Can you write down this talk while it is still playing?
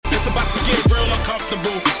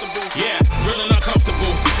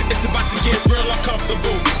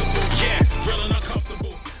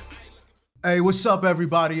Hey, what's up,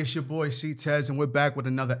 everybody? It's your boy C-Tez, and we're back with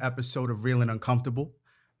another episode of Real and Uncomfortable.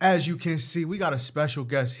 As you can see, we got a special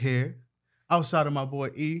guest here. Outside of my boy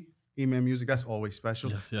E-Man Music, that's always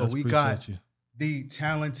special. Yes, but we got the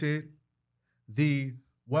talented, the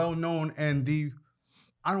well-known, and the,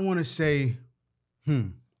 I don't want to say, this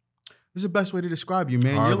is the best way to describe you,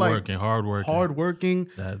 man. Hardworking. Hardworking.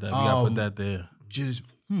 We gotta put that there. Just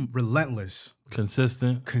relentless.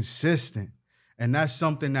 Consistent. And that's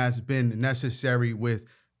something that's been necessary with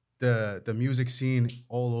the music scene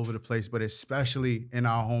all over the place, but especially in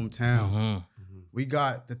our hometown. We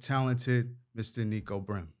got the talented Mr. Niko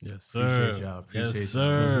Brim. Yes, sir. Appreciate y'all. Yes,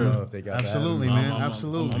 sir. Absolutely, man.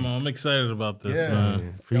 Absolutely. I'm excited about this,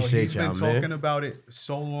 man. Appreciate y'all, man. He's been talking about it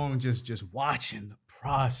so long, just watching the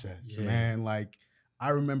process, man. Like, I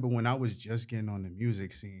remember when I was just getting on the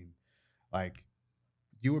music scene, like,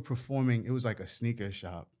 you were performing, it was like a sneaker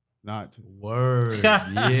shop. Not word,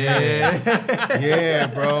 yeah,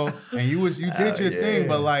 bro. And you did your thing,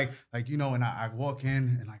 but like you know, and I walk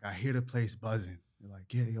in and like I hear the place buzzing. You're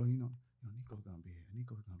like, yeah, yo, Niko's gonna be here.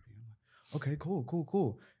 Niko's gonna be here. I'm like, okay,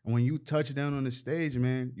 cool. And when you touch down on the stage,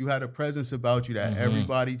 man, you had a presence about you that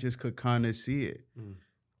everybody just could kind of see it.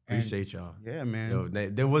 Appreciate y'all. Yeah, man. Yo,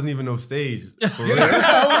 there wasn't even no stage. For real.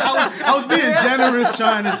 I was being generous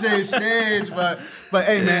trying to say stage, but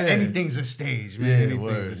hey, man, anything's a stage, man.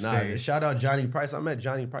 Anything's a stage. Shout out Johnny Price. I met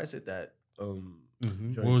Johnny Price at that.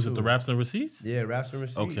 What was it? The Raps and Receipts? Yeah, Raps and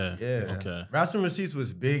Receipts. Okay. Raps and Receipts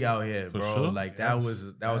was big out here, For bro. sure. Like that was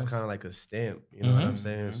kind of like a stamp. You know what I'm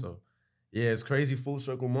saying? So yeah, it's crazy full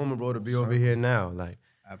circle moment, bro, to be over here now. Like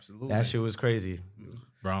absolutely, that shit was crazy.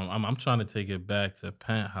 Bro, I'm trying to take it back to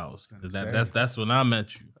Penthouse. That's when I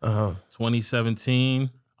met you.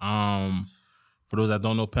 2017. For those that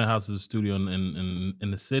don't know, Penthouse is a studio in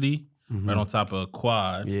the city, right on top of a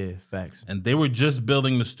quad. Yeah, facts. And they were just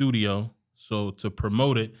building the studio, so to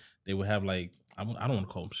promote it, they would have like I don't want to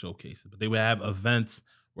call them showcases, but they would have events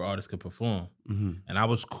where artists could perform. And I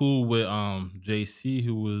was cool with JC,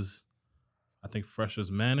 who was I think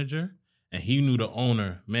Fresher's manager, and he knew the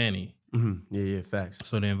owner, Manny. Yeah, facts.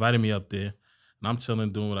 So they invited me up there, and I'm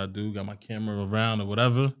chilling, doing what I do, got my camera around or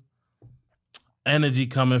whatever. Energy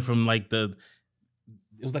coming from like it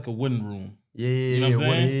was like a wooden room. Yeah, you know what I'm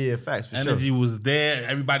saying? Yeah, facts. For Energy sure. was there,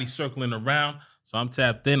 everybody circling around. So I'm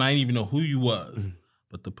tapped in. I didn't even know who you was.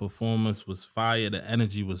 But the performance was fire. The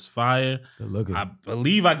energy was fire. Good looking. I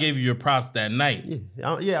believe I gave you your props that night.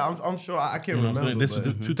 Yeah, I'm sure. I can't remember. This was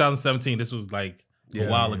 2017. This was like a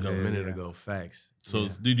while ago. A minute ago. Facts. So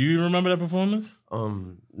did you remember that performance?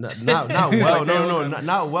 Not well. No,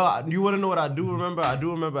 not well. You want to know what I do remember? I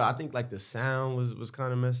do remember. I think like the sound was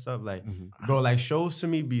kind of messed up. Like, bro, like shows to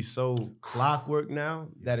me be so clockwork now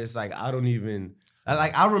that it's like I don't even.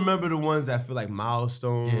 Like I remember the ones that feel like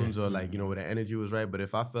milestones or like where the energy was right. But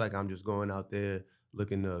if I feel like I'm just going out there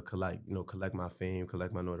looking to collect my fame,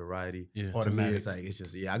 collect my notoriety. To me, it's like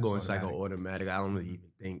I go in psycho automatic. I don't really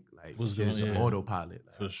even think like it's just autopilot.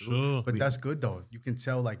 Like, for sure. But that's good though. You can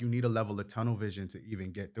tell like you need a level of tunnel vision to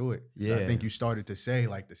even get through it. Yeah. I think you started to say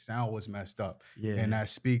like the sound was messed up. Yeah. And that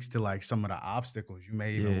speaks to like some of the obstacles you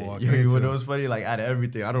may even walk into. You know what's funny? Like out of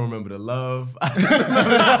everything, I don't remember the love. But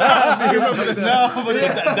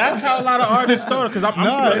that's how a lot of artists started. Because I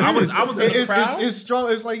was in the crowd. It's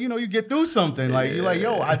strong. It's like you get through something. Like you're like,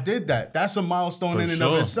 yo, I did that. That's a milestone in and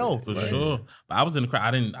of itself. For sure. But I was in the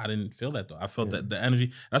crowd. I didn't feel that though. I felt that the energy.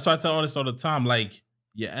 That's why I tell artists all the time, like,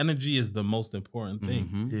 your energy is the most important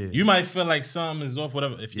thing. You might feel like something is off,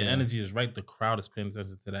 whatever. If your energy is right, the crowd is paying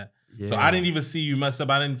attention to that. So I didn't even see you mess up.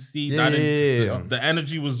 I didn't see. The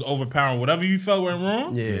energy was overpowering. Whatever you felt went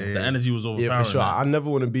wrong, the energy was overpowering. Yeah, for sure. I never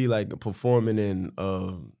want to be like performing and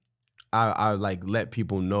I like let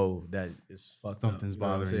people know that it's fucked Something's up.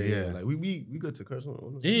 bothering you. Like we good to curse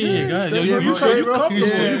on. Yeah, guys. You comfortable.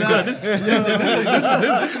 You good.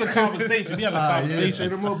 This is a conversation. We have a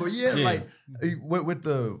conversation. But like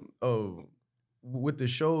with the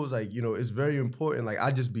shows, like, it's very important. Like, I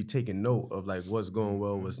just be taking note of like what's going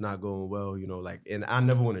well, what's not going well, like, and I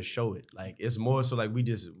never want to show it. Like, it's more so like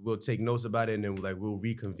we'll take notes about it and then like we'll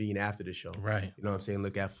reconvene after the show. Right. You know what I'm saying?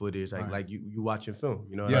 Look at footage, like you watching film.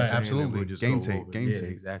 You know what I'm saying? Absolutely. We'll just game tape.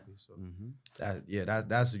 Exactly. So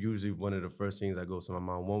that's usually one of the first things that goes to my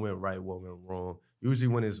mind. What went right, what went wrong. Usually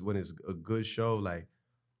when it's a good show, like,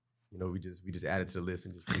 we just add it to the list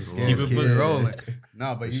and just keep it rolling.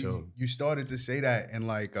 No, but you started to say that, and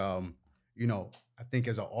like I think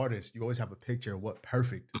as an artist, you always have a picture of what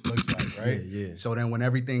perfect looks like, right? Yeah. So then when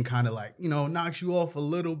everything kind of like knocks you off a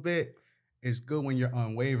little bit, it's good when you're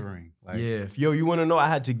unwavering. Like, you want to know? I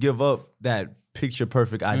had to give up that picture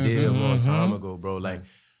perfect idea a long time ago, bro. Like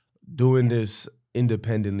doing this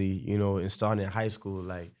independently, you know, and starting in high school,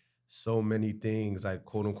 like so many things like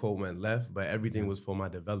quote unquote went left, but everything was for my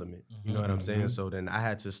development. You know what I'm saying? So then I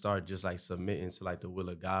had to start just like submitting to like the will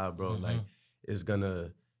of God, bro. Like it's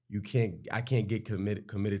gonna, I can't get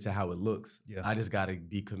committed to how it looks. Yeah. I just gotta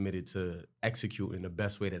be committed to executing the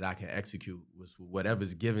best way that I can execute with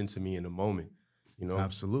whatever's given to me in the moment. You know?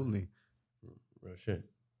 Absolutely. Real shit.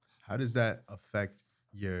 How does that affect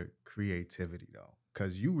your creativity though?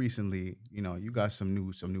 Because you recently, you know, you got some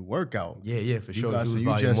new workout. Yeah, for sure.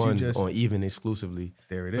 You just on Even exclusively.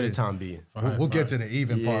 There it is. For the time being. We'll get to the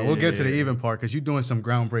Even part. We'll get to the Even part because you're doing some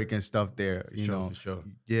groundbreaking stuff there. For sure.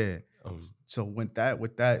 Yeah. So with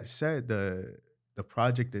that said, the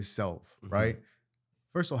project itself, right?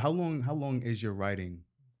 First of all, how long is your writing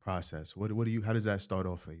process? How does that start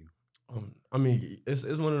off for you? I mean, it's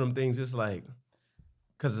one of them things. It's like,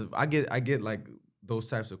 cause I get like those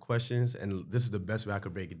types of questions, and this is the best way I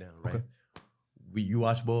could break it down, right? Okay. You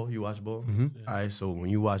watch ball? Mm-hmm. All right, so when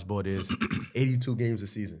you watch ball, there's 82 games a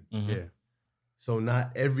season. Yeah. So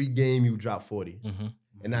not every game you drop 40.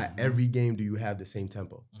 And not every game do you have the same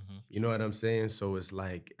tempo. You know what I'm saying? So it's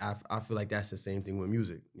like, I feel like that's the same thing with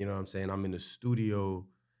music. You know what I'm saying? I'm in the studio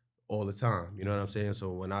all the time. You know what I'm saying?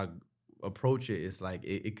 So when I approach it, it's like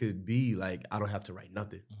it could be like I don't have to write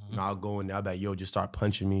nothing. You know, I'll go in there, I'll be like, yo, just start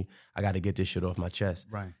punching me. I got to get this shit off my chest.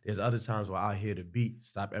 Right. There's other times where I'll hear the beat,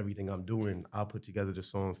 stop everything I'm doing. I'll put together the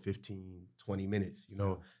song 15, 20 minutes, you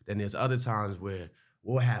know. Then there's other times where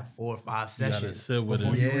we'll have 4 or 5 sessions. You gotta sit with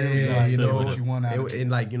it. Yeah, you know what you want out of it.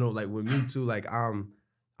 And like, you know, like with me too, like I'm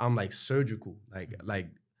like surgical.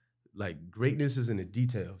 Like greatness is in the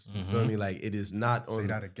details. You feel me? Like it is not on. Say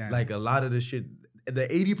that again. Like a lot of the shit. The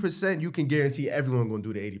 80%, you can guarantee everyone gonna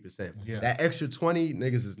do the 80%. Yeah. That extra 20,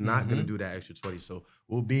 niggas is not gonna do that extra 20. So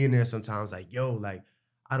we'll be in there sometimes like, yo, like,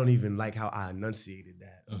 I don't even like how I enunciated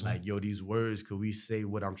that. Like, yo, these words, could we say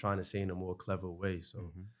what I'm trying to say in a more clever way?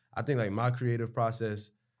 So I think like my creative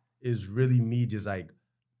process is really me just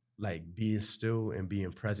like being still and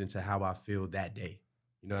being present to how I feel that day.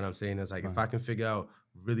 You know what I'm saying? It's like, if I can figure out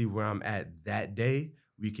really where I'm at that day,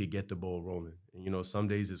 we could get the ball rolling. And you know, some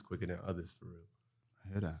days it's quicker than others, for real.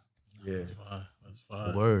 I hear that. Yeah. That's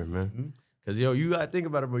fine. Word, man. Cause yo, you gotta think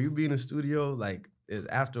about it, bro. You be in the studio, like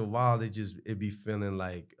after a while, it be feeling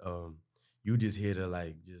like you just here to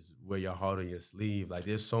like just wear your heart on your sleeve. Like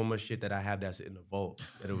there's so much shit that I have that's in the vault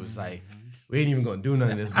that it was like we ain't even gonna do none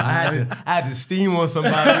of this. But I had to steam on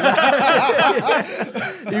somebody.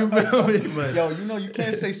 You feel me? But, yo, you know you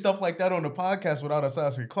can't say stuff like that on the podcast without us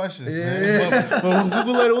asking questions, man. But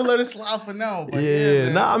we'll let it slide for now. But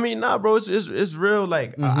nah, bro. It's real.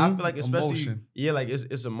 Like I feel like especially like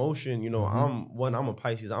it's emotion. You know, I'm a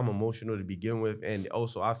Pisces. I'm emotional to begin with, and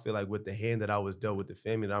also I feel like with the hand that I was dealt with, the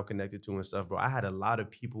family that I'm connected to and stuff, bro. I had a lot of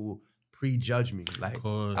people prejudge me. Like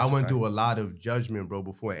I went through a lot of judgment, bro,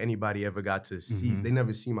 before anybody ever got to see. They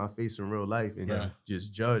never see my face in real life and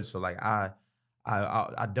just judge. So like I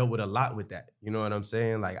dealt with a lot with that. You know what I'm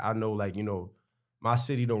saying? Like I know, like, you know, my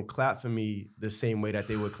city don't clap for me the same way that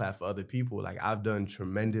they would clap for other people. Like I've done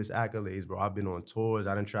tremendous accolades, bro. I've been on tours.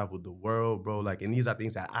 I done traveled the world, bro. Like, and these are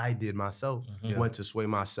things that I did myself. Went to Sway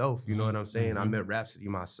myself. You know what I'm saying? I met Rhapsody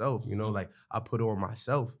myself. You know, like I put on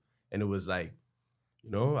myself, and it was like, you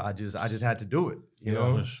know, I just had to do it. You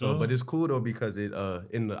know, for sure. So, but it's cool though because I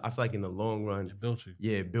feel like in the long run, it built you.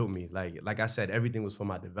 Yeah, it built me. Like I said, everything was for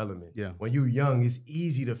my development. Yeah. When you're young, it's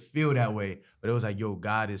easy to feel that way, but it was like, yo,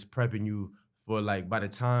 God is prepping you for like by the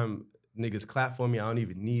time niggas clap for me, I don't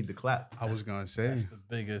even need the clap. I was gonna say that's the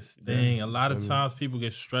biggest thing. A lot of times people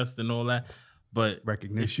get stressed and all that, but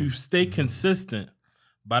recognition. If you stay consistent,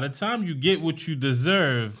 by the time you get what you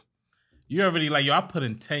deserve, you're already like, yo, I put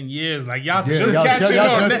in 10 years. Like, y'all just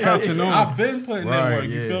catching on. I've been putting in work.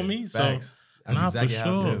 You feel me? Facts. So, that's exactly for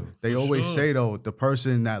sure. They always say, though, the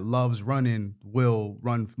person that loves running will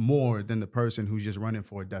run more than the person who's just running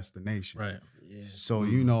for a destination. Right. Yeah. So,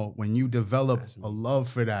 you know, when you develop a love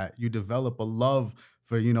for that, you develop a love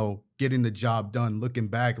for, you know, getting the job done, looking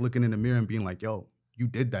back, looking in the mirror and being like, yo, you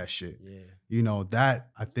did that shit. Yeah. You know, that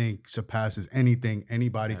I think surpasses anything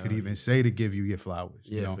anybody could even say to give you your flowers.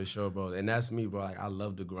 Yeah, you know? For sure, bro. And that's me, bro. Like, I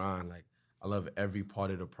love the grind. Like, I love every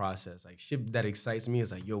part of the process. Like, shit that excites me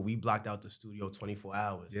is like, yo, we blocked out the studio 24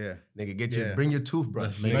 hours. Yeah. Nigga, bring your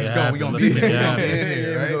toothbrush. Let's go. We gonna be here.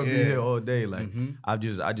 We're gonna be here all day. Like, I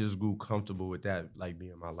just grew comfortable with that, like,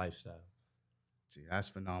 being my lifestyle. See, that's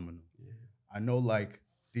phenomenal. Yeah. I know, like,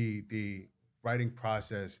 the writing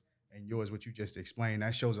process and yours, what you just explained,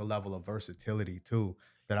 that shows a level of versatility too,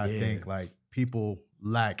 that I think like people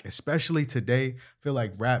lack, especially today. I feel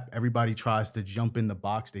like rap, everybody tries to jump in the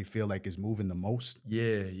box they feel like is moving the most.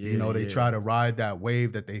 Yeah. You know, they try to ride that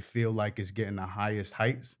wave that they feel like is getting the highest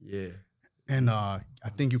heights. Yeah. And I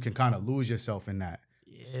think you can kind of lose yourself in that.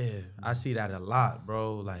 Yeah, I see that a lot,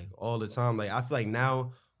 bro. Like all the time. Like I feel like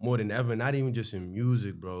now more than ever, not even just in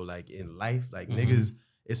music, bro. Like in life, like niggas,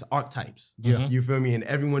 it's archetypes. Yeah. You feel me? And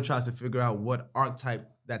everyone tries to figure out what archetype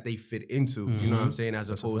that they fit into. You know what I'm saying? As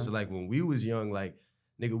opposed to like when we was young, like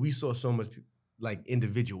nigga, we saw so much like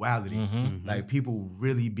individuality. Like people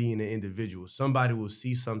really being an individual. Somebody will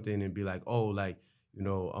see something and be like, oh, like, you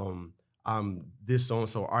know, I'm this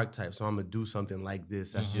so-and-so archetype, so I'm gonna do something like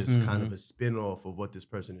this. That's just kind of a spin-off of what this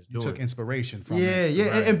person is doing. You took inspiration from it. Yeah.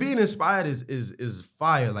 Right. And being inspired is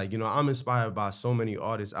fire. Like, you know, I'm inspired by so many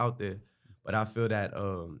artists out there. But I feel that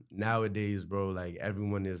nowadays, bro, like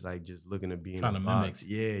everyone is like just looking to be in the box.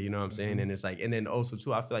 Yeah, you know what I'm saying? And it's like, and then also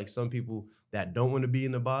too, I feel like some people that don't want to be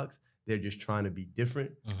in the box, they're just trying to be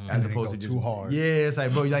different as opposed to just too hard. Yeah, it's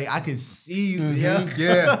like, bro, like I can see you. Yeah.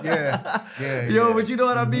 Yo, but you know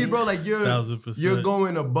what I mean, bro? Like you're 1000%.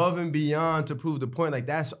 going above and beyond to prove the point. Like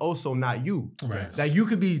that's also not you. Right. Like you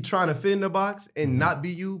could be trying to fit in the box and not be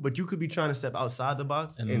you, but you could be trying to step outside the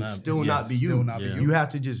box and still not be you. You have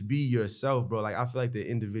to just be yourself, bro. Like I feel like the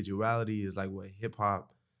individuality is like what hip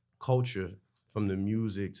hop culture, from the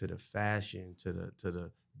music to the fashion to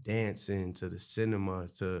the dancing to the cinema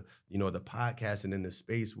to, you know, the podcasting in the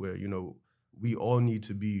space where, you know, we all need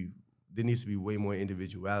to be, there needs to be way more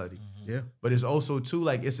individuality. Yeah. But it's also too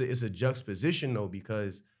like it's a juxtaposition though,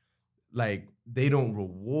 because like they don't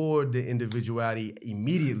reward the individuality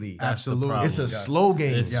immediately. Absolutely. It's a slow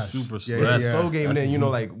game. It's super slow. It's a slow game. And then, you know,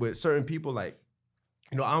 like with certain people, like,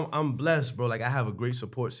 you know, I'm blessed, bro. Like I have a great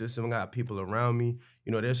support system. I got people around me.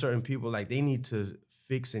 You know, there's certain people like they need to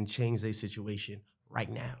fix and change their situation right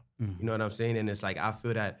now. You know what I'm saying? And it's like, I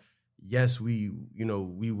feel that, yes, we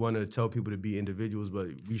want to tell people to be individuals, but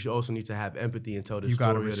we should also need to have empathy and tell the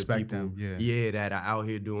story of the people that are out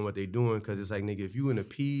here doing what they're doing. Because it's like, nigga, if you in a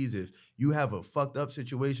peas, if you have a fucked up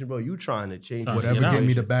situation, bro, you trying to change whatever, give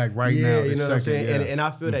me the bag right now. You know what I'm saying? And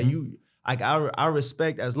I feel that you, like, I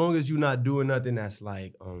respect, as long as you're not doing nothing that's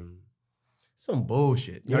like, some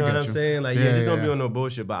bullshit. You know what I'm saying? Like, just don't be on no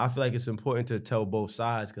bullshit. But I feel like it's important to tell both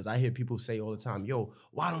sides, because I hear people say all the time, yo,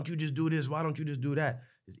 why don't you just do this? Why don't you just do that?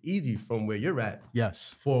 It's easy from where you're at.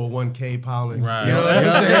 Yes. 401k piling. Right. You know what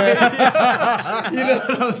I'm saying? You know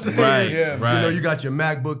what I'm saying? Right. Yeah. Right. You know, you got your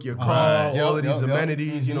MacBook, your car, all of these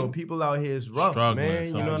amenities. You know, people out here is rough, man.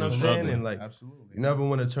 You know what I'm saying? And like, you never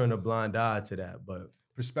want to turn a blind eye to that. But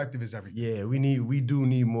perspective is everything. Yeah, we do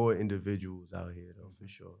need more individuals out here, though, for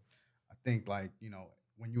sure. I think, like, you know,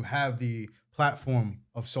 when you have the platform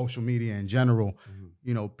of social media in general,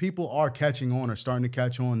 you know, people are catching on or starting to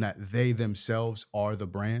catch on that they themselves are the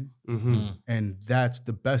brand. And that's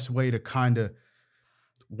the best way to kind of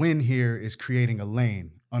win here, is creating a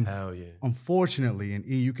lane. Hell yeah. Unfortunately, and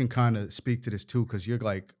E, you can kind of speak to this too, because you're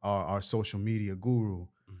like our social media guru.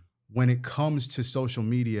 When it comes to social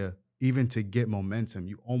media, even to get momentum,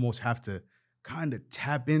 you almost have to kind of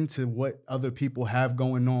tap into what other people have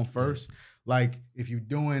going on first. Like if you're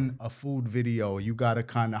doing a food video, you gotta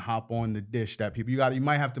kind of hop on the dish that people, you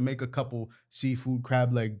might have to make a couple seafood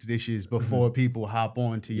crab leg dishes before people hop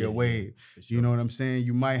on to your wave. Sure. You know what I'm saying?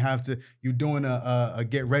 You might have to, you're doing a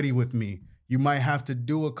get ready with me, you might have to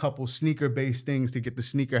do a couple sneaker-based things to get the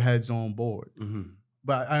sneakerheads on board.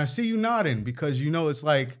 But I see you nodding, because you know it's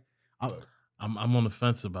like, I'm on the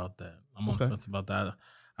fence about that. I'm on the fence about that.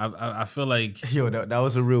 I feel like, yo, that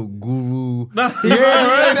was a real guru. Wait,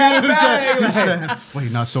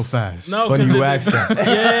 not so fast. No, funny you asked that.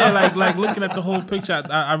 Yeah, like looking at the whole picture,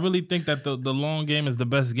 I really think that the long game is the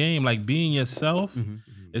best game. Like being yourself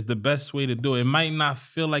is the best way to do it. It might not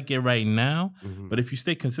feel like it right now, but if you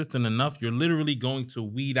stay consistent enough, you're literally going to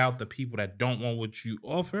weed out the people that don't want what you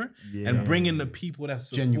offer and bring in the people that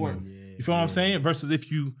support. Genuine. You feel what I'm saying? Versus if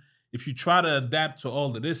you try to adapt to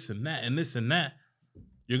all of this and that and this and that,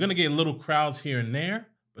 you're gonna get little crowds here and there,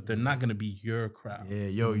 but they're not gonna be your crowd. Yeah,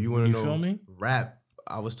 yo, you wanna know? You feel me? Rap.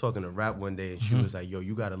 I was talking to Rap one day, and she was like, "Yo,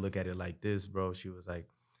 you gotta look at it like this, bro." She was like,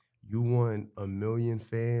 "You want 1 million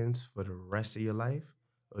fans for the rest of your life,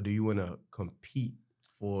 or do you want to compete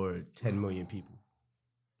for 10 million people?"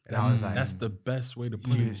 And I was like, "That's the best way to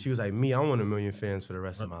put it." She was like, "Me, I want 1 million fans for the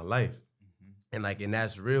rest of my life." And like, and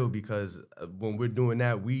that's real, because when we're doing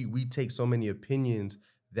that, we take so many opinions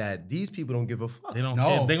that these people don't give a fuck. They don't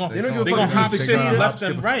care. They don't gonna hop shit left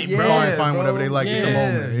and right, bro. And find whatever they like at the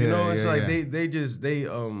moment. You know, it's like they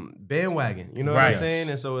bandwagon. You know what I'm saying?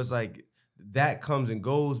 And so it's like that comes and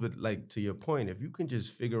goes, but like to your point, if you can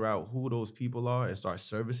just figure out who those people are and start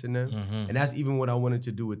servicing them, and that's even what I wanted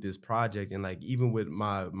to do with this project, and like even with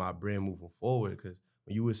my brand moving forward, because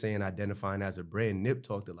when you were saying identifying as a brand, Nip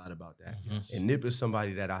talked a lot about that, and Nip is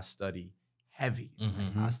somebody that I study heavy.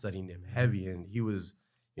 I studied Nip heavy, and he was,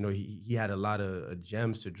 you know, he had a lot of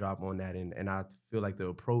gems to drop on that, and I feel like the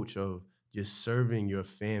approach of just serving your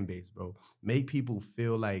fan base, bro, make people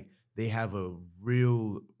feel like they have a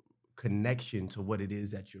real connection to what it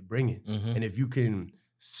is that you're bringing. And if you can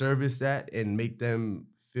service that and make them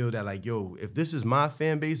feel that like, yo, if this is my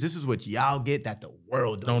fan base, this is what y'all get that the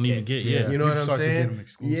world don't even get. You know what I'm start saying? to get them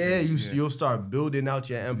exclusives. You'll start building out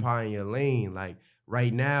your empire in your lane. Like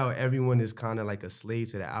right now, everyone is kind of like a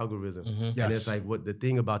slave to the algorithm. And it's like what the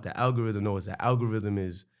thing about the algorithm though is the algorithm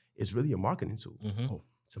is really a marketing tool.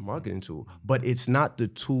 It's a marketing tool, but it's not the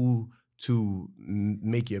tool to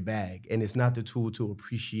make your bag, and it's not the tool to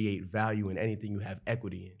appreciate value in anything you have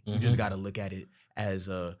equity in. You just got to look at it as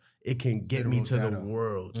it can get me to the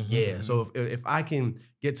world. So if I can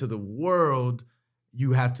get to the world,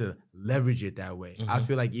 you have to leverage it that way. I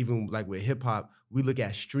feel like even like with hip hop, we look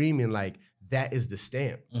at streaming like that is the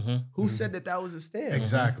stamp. Who said that was a stamp?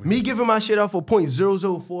 Exactly. Me giving my shit out for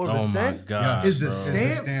 0.004% Oh my God, is the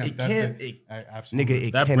bro. stamp. It can't. Absolutely. Nigga,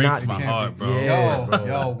 it that cannot breaks my be. heart, bro.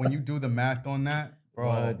 Yeah, when you do the math on that,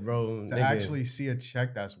 bro, to nigga. actually see a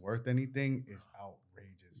check that's worth anything is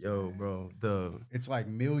outrageous. Yo, bro, it's like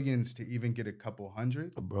millions to even get a couple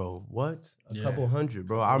hundred. Bro, what? A couple hundred,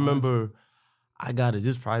 bro. I remember I got it,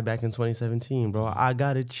 this probably back in 2017, bro. I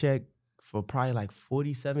got a check for probably like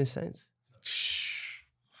 47 cents.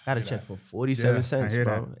 Got a check for 47 cents, bro.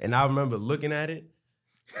 That. And I remember looking at it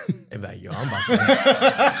and be like, yo, I'm about to.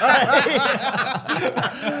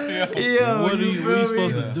 What are you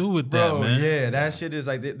supposed to do with that, man? Yeah, that shit is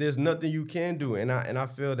like there's nothing you can do, and I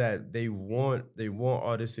feel that they want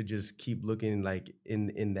artists to just keep looking like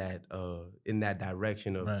in that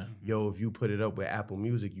direction of yo, if you put it up with Apple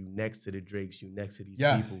Music, you next to the Drakes, you next to these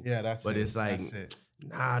people. Yeah, that's but it. it's like. That's it.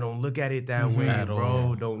 Nah, don't look at it that way,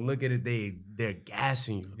 bro. Don't look at it. They're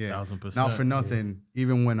gassing you. Yeah, 1000%. Not for nothing.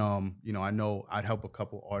 Even when you know, I know I'd help a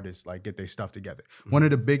couple artists like get their stuff together. One of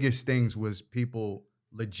the biggest things was people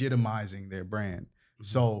legitimizing their brand.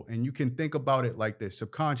 So, and you can think about it like this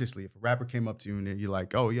subconsciously. If a rapper came up to you and you're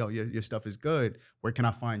like, "Oh, yo, your stuff is good. Where can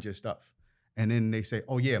I find your stuff?" And then they say,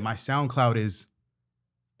 "Oh yeah, my SoundCloud is."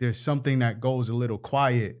 There's something that goes a little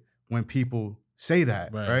quiet when people say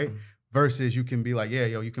that, right? Versus you can be like, yeah,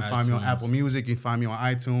 yo, you can find me on Apple Music, you can find me on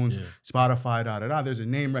iTunes, Spotify, da-da-da. There's a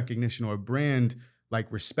name recognition or a brand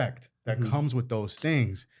like respect that comes with those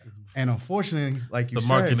things. And unfortunately, like you said,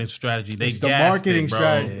 the marketing strategy. It's the marketing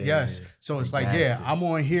strategy. Yeah, yes. So it's like, I'm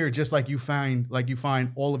on here just like you find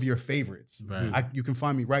all of your favorites. You can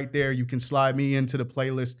find me right there. You can slide me into the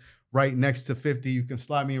playlist right next to 50. You can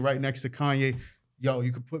slide me right next to Kanye. Yo,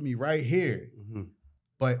 you can put me right here.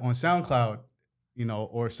 But on SoundCloud, you know,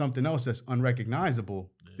 or something else that's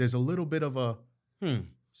unrecognizable, there's a little bit of a,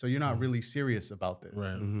 so you're not really serious about this.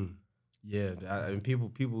 Yeah, and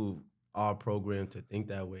people are programmed to think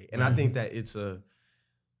that way. And I think that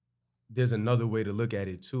there's another way to look at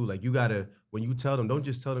it too. Like you gotta, when you tell them, don't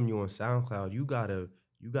just tell them you're on SoundCloud, you gotta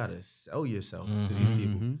sell yourself to these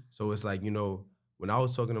people. So it's like, you know, when I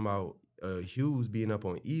was talking about Hughes being up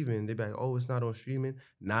on Even, they'd be like, oh, it's not on streaming.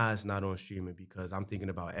 Nah, it's not on streaming because I'm thinking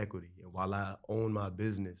about equity. And while I own my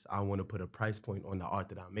business, I want to put a price point on the art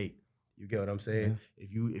that I make. You get what I'm saying?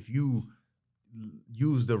 If you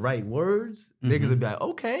use the right words, niggas would be like,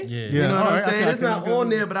 okay. You know what I'm saying? It's not on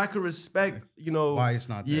there, but I could respect, you know, why it's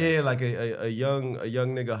not there. Yeah, like a young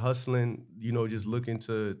nigga hustling, you know, just looking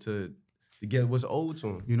to get what's owed to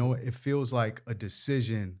him. You know, it feels like a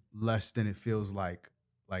decision less than it feels like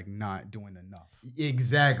not doing enough.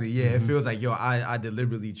 Exactly. Yeah. It feels like, yo, I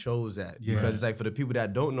deliberately chose that. Because it's like for the people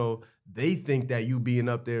that don't know, they think that you being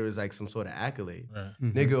up there is like some sort of accolade.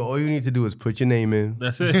 Nigga, all you need to do is put your name in.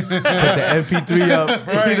 That's it. Put the MP3 up.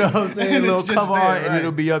 You know what I'm saying? A little cover art and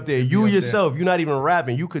it'll be up there. You yourself, you're not even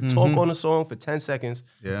rapping. You could talk on a song for 10 seconds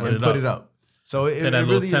and put it up. So it that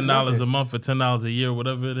really little $10 a month for $10 a year,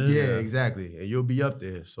 whatever it is. Yeah, exactly. And you'll be up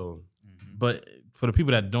there. So but for the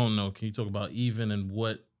people that don't know, can you talk about Even and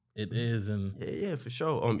what it is? And yeah, for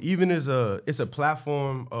sure. Even is it's a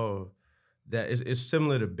platform that is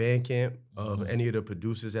similar to Bandcamp. Of any of the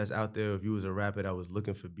producers that's out there, if you was a rapper that was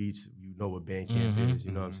looking for beats, you know what Bandcamp is.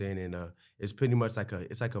 You know what I'm saying? And it's pretty much like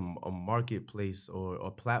a marketplace or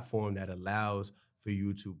a platform that allows for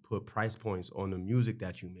you to put price points on the music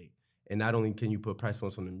that you make. And not only can you put price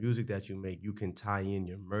points on the music that you make, you can tie in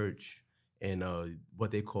your merch and what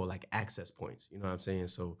they call like access points. You know what I'm saying?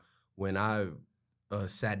 So when I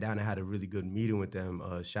sat down and had a really good meeting with them,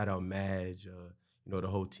 shout out Madge, the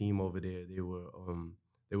whole team over there, they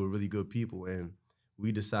were really good people, and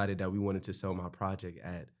we decided that we wanted to sell my project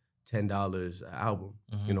at $10 an album,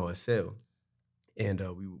 a sale. And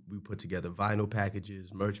we put together vinyl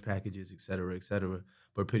packages, merch packages, et cetera, et cetera.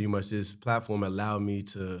 But pretty much this platform allowed me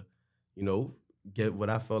to, get what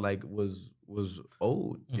I felt like was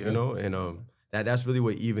owed, and that's really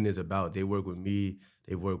what Even is about. They work with me,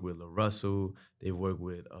 they work with La Russell, they work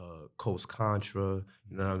with Coast Contra,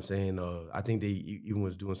 you know what I'm saying? I think they even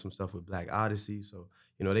was doing some stuff with Black Odyssey. So,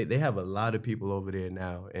 they have a lot of people over there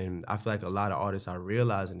now. And I feel like a lot of artists are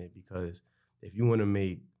realizing it, because if you want to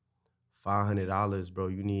make $500, bro,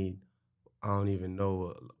 you need, I don't even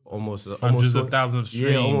know, almost hundreds of thousands of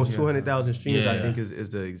streams. Yeah, almost 200,000 streams, Yeah. I think is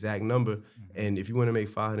the exact number. And if you want to make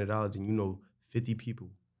 $500 and 50 people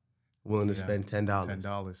willing to spend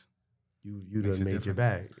 $10, you done made your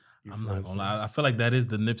bag. I'm not gonna lie. I feel like that is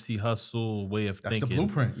the Nipsey Hussle way of thinking. That's the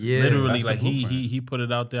blueprint. Yeah, literally, like he put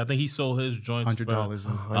it out there. I think he sold his joints for $100.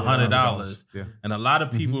 $100. Yeah. And a lot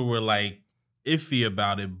of people were like iffy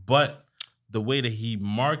about it, but the way that he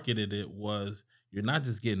marketed it was, you're not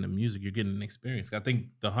just getting the music, you're getting an experience. I think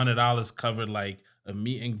the $100 covered like a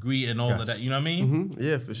meet and greet and all of that. You know what I mean?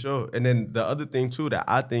 Yeah, for sure. And then the other thing too that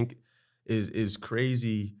I think is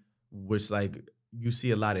crazy, which like you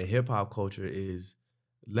see a lot of hip hop culture, is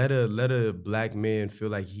let a black man feel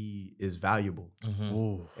like he is valuable.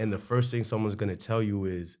 And the first thing someone's gonna tell you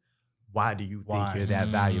is, why do you think you're that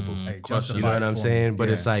valuable? Hey, You know what I'm saying? But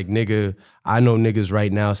it's like, nigga, I know niggas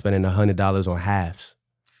right now spending $100 on halves.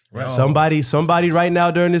 Right. Somebody right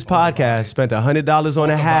now during this podcast spent $100 on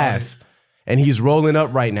a half, and he's rolling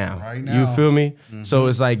up right now. You feel me? So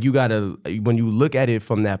it's like, you gotta, when you look at it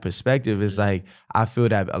from that perspective, it's like, I feel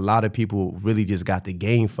that a lot of people really just got the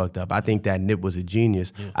game fucked up. I think that Nip was a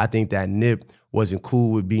genius. I think that Nip wasn't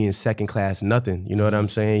cool with being second class nothing. You know what I'm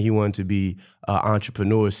saying? He wanted to be an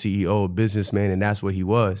entrepreneur, CEO, businessman, and that's what he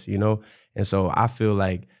was, And so I feel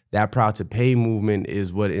like that Proud to Pay movement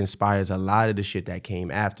is what inspires a lot of the shit that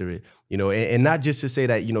came after it, and not just to say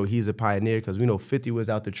that, he's a pioneer, because we know 50 was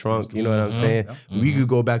out the trunk, you know what I'm saying? We could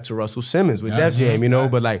go back to Russell Simmons with Def Jam,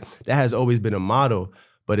 but like, that has always been a motto.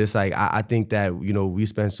 But it's like, I think that, we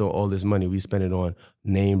spend all this money, we spend it on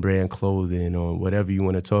name brand clothing or whatever you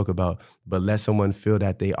want to talk about, but let someone feel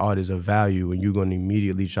that they art is of value, and you're going to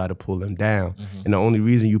immediately try to pull them down. And the only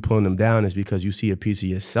reason you pulling them down is because you see a piece of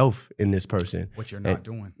yourself in this person. What you're not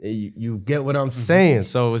doing. You get what I'm saying?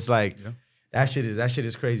 So it's like, that shit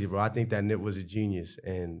is crazy, bro. I think that Nip was a genius.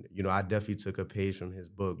 And, I definitely took a page from his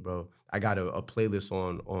book, bro. I got a playlist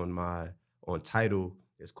on Tidal.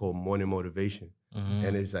 It's called Morning Motivation.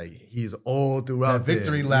 And it's like, he's all throughout that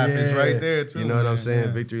Victory Lap is right there too. You know what I'm saying?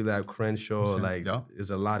 Yeah. Victory Lap, Crenshaw, like there's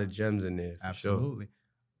a lot of gems in there. Absolutely.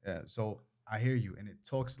 Sure. Yeah. So I hear you. And it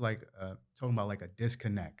talks like talking about like a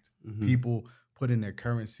disconnect. People putting their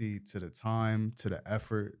currency to the time, to the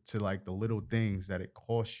effort, to like the little things that it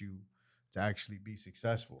costs you to actually be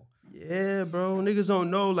successful. Yeah, bro. Niggas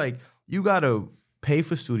don't know. Like, you gotta pay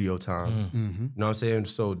for studio time. You know what I'm saying?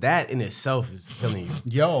 So that in itself is killing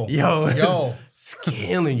you. Yo. It's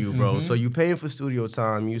killing you, bro. So you paying for studio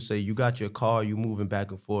time. You say you got your car, you moving back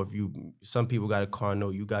and forth. Some people got a car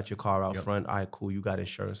note. You got your car out front. All right, cool. You got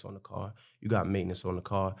insurance on the car. You got maintenance on the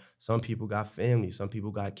car. Some people got family. Some people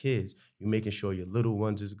got kids. You making sure your little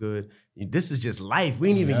ones is good. This is just life. We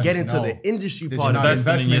ain't even get into the industry part of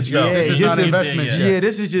investment. This is not investment.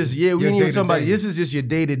 This is just, we ain't even talking about it. This is just your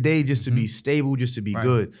day-to-day, just to be stable, just to be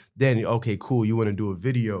good. Then, okay, cool, you want to do a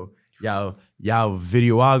video. Y'all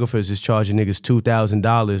videographers is charging niggas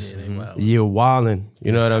 $2,000. You're wildin'.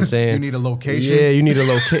 You know what I'm saying? You need a location. Yeah, you need a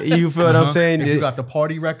location. You feel what I'm saying? If you got the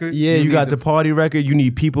party record. Yeah, you got the party record. You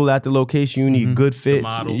need people at the location. You need good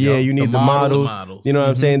fits. You need the models. You know what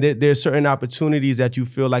I'm saying? There's certain opportunities that you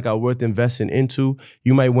feel like are worth investing into.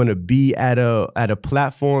 You might want to be at a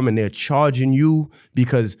platform and they're charging you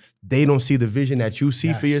because they don't see the vision that you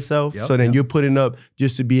see for yourself. So then you're putting up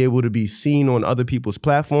just to be able to be seen on other people's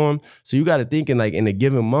platform. So you got to think in a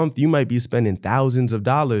given month, you might be spending thousands of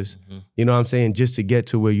dollars, you know what I'm saying, just to get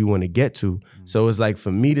to where you want to get to. So it's like,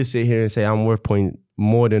 for me to sit here and say I'm worth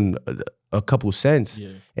more than a couple cents,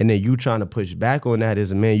 and then you trying to push back on that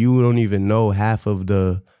is, man, you don't even know half of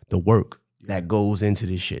the work that goes into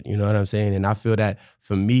this shit. You know what I'm saying? And I feel that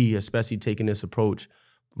for me, especially taking this approach,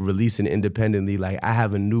 releasing independently, like, I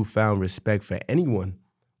have a newfound respect for anyone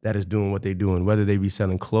that is doing what they're doing, whether they be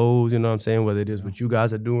selling clothes, you know what I'm saying, whether it is what you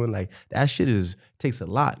guys are doing, like, that shit takes a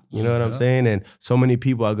lot, you know what I'm saying? And so many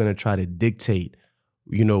people are gonna try to dictate,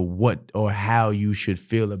 you know, what or how you should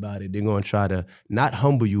feel about it. They're gonna try to not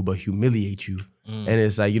humble you, but humiliate you. And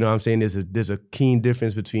it's like, you know what I'm saying? There's a keen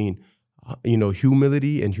difference between, you know,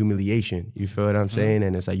 humility and humiliation. You feel what I'm saying?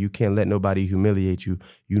 And it's like, you can't let nobody humiliate you.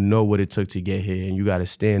 You know what it took to get here, and you got to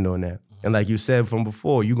stand on that. And like you said from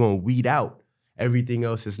before, you're going to weed out everything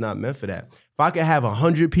else that's not meant for that. If I could have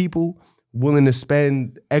 100 people willing to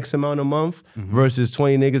spend X amount a month versus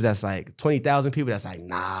 20 niggas that's like 20,000 people that's like,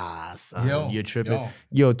 nah, son, you're tripping.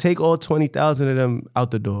 Yo, take all 20,000 of them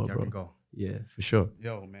out the door, bro. Go. Yeah, for sure.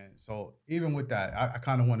 Yo, man. So even with that, I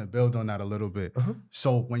kind of want to build on that a little bit.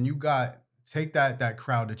 So when you take that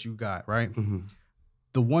crowd that you got, right?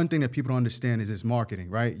 The one thing that people don't understand is marketing,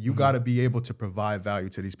 right? You got to be able to provide value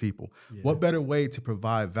to these people. What better way to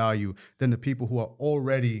provide value than the people who are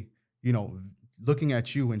already, you know, looking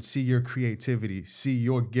at you and see your creativity, see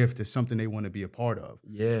your gift as something they want to be a part of.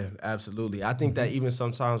 Yeah, absolutely. I think that even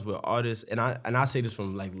sometimes with artists, and I say this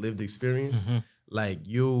from like lived experience, like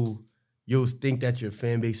you'll think that your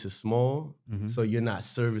fan base is small, so you're not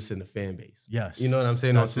servicing the fan base. Yes. You know what I'm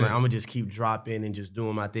saying? I'm That's gonna just keep dropping and just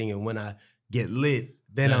doing my thing, and when I get lit,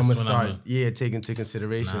 then I'm gonna start, taking into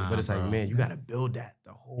consideration. But it's like, man, you gotta build that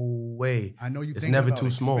the whole way. I know it's never too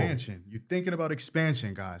small. You're thinking about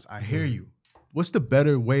expansion, guys. I hear you. What's the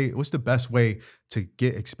best way to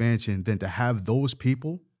get expansion than to have those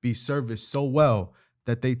people be serviced so well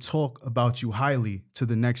that they talk about you highly to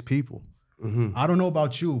the next people? I don't know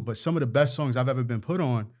about you, but some of the best songs I've ever been put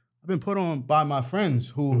on, I've been put on by my friends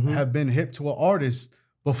who have been hip to an artist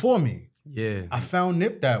before me. Yeah. I found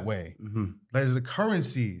Nip that way. There's the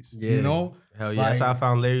currencies, you know? Hell yeah, that's how I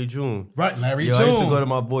found Larry June. Right, Larry Yo, June. I used to go to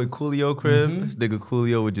my boy Coolio crib. This nigga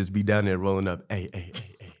Coolio would just be down there rolling up, hey.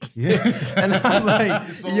 Yeah. And I'm like,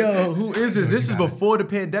 yo, who is this? This is before the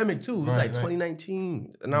pandemic too. It was like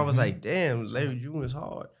 2019. And I was like, damn, Larry June is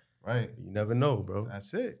hard. Right. You never know, bro.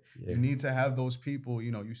 That's it. Yeah. You need to have those people,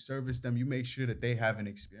 you know, you service them, you make sure that they have an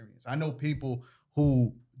experience. I know people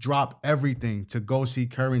who drop everything to go see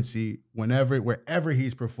Currency wherever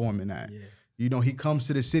he's performing at. Yeah. You know, he comes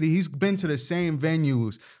to the city. He's been to the same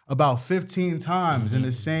venues about 15 times in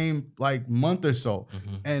the same like month or so.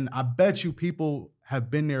 And I bet you people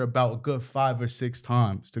have been there about a good 5 or 6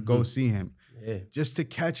 times to go see him. Yeah. Just to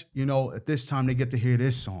catch, you know, at this time they get to hear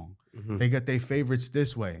this song. They get their favorites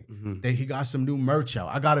this way. He got some new merch out.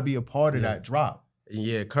 I got to be a part of that drop.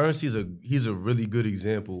 Yeah, Currency's he's a really good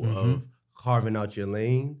example of carving out your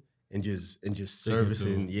lane and just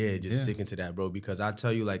servicing, sticking to that, bro. Because I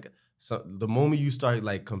tell you, like, the moment you start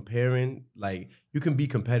like comparing, like you can be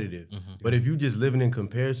competitive, but if you just living in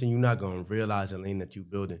comparison, you're not gonna realize the lane that you're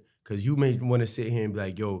building. Because you may want to sit here and be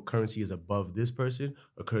like, yo, Currency is above this person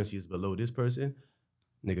or Currency is below this person.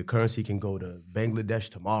 Nigga, Currency can go to Bangladesh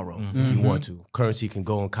tomorrow if you want to. Currency can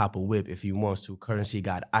go and cop a whip if he wants to. Currency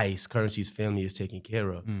got ice. Currency's family is taken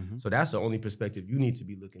care of. So that's the only perspective you need to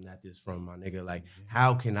be looking at this from, my nigga. Like,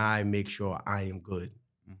 how can I make sure I am good?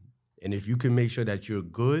 And if you can make sure that you're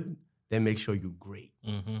good, then make sure you're great.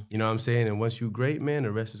 You know what I'm saying? And once you're great, man,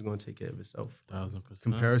 the rest is going to take care of itself. 1000%.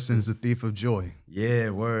 Comparison's the thief of joy.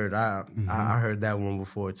 Yeah, word. I heard that one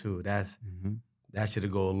before, too. That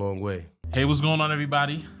should go a long way. Hey, what's going on,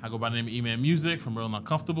 everybody? I go by the name of E-Man Music from Real Not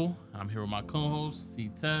Comfortable. I'm here with my co-host,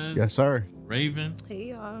 C-Tez. Yes, sir. Raven.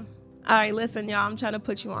 Hey, y'all. All right, listen, y'all, I'm trying to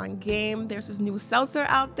put you on game. There's this new seltzer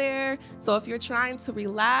out there. So if you're trying to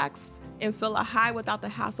relax and feel a high without the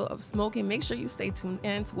hassle of smoking, make sure you stay tuned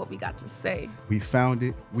in to what we got to say. We found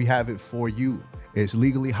it. We have it for you. It's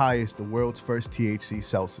Legally Highest, the world's first THC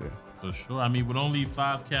seltzer. For sure. I mean, with only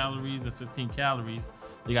 5 calories and 15 calories,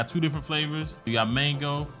 they got 2 different flavors. You got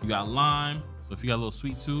mango, you got lime. So if you got a little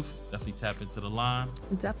sweet tooth, definitely tap into the lime.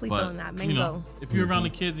 Definitely feeling that mango. You know, if you're around the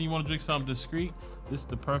kids and you want to drink something discreet, this is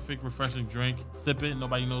the perfect refreshing drink. Sip it,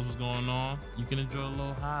 nobody knows what's going on. You can enjoy a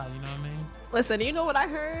little high, you know what I mean? Listen, you know what I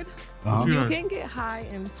heard? You can get high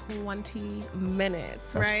in 20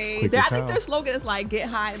 minutes, that's right? I think their slogan is like, get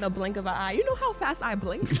high in the blink of an eye. You know how fast I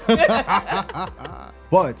blink?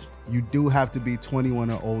 But you do have to be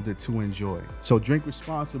 21 or older to enjoy. So drink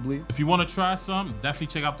responsibly. If you want to try some, definitely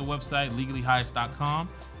check out the website, legallyhighest.com,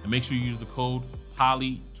 and make sure you use the code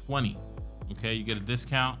POLY20. Okay, you get a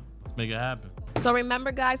discount. Let's make it happen. So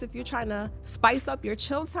remember, guys, if you're trying to spice up your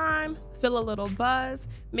chill time, feel a little buzz,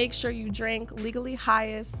 make sure you drink Legally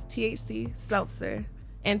Highest THC Seltzer.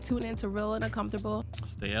 And tune in to Real and Uncomfortable.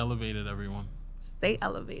 Stay elevated, everyone. Stay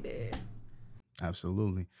elevated.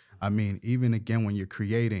 Absolutely. I mean, even again, when you're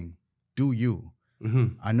creating, do you.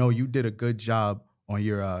 I know you did a good job on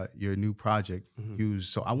your new project.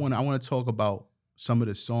 So I want to talk about some of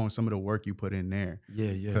the songs, some of the work you put in there.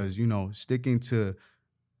 Yeah. Because, you know, sticking to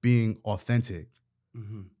being authentic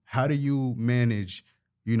How do you manage,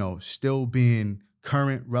 still being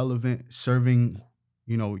current, relevant, serving,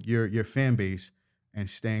 your fan base and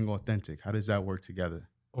staying authentic? How does that work together?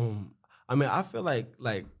 I mean, I feel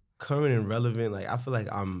like current and relevant, like I feel like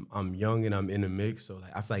I'm young and I'm in the mix. So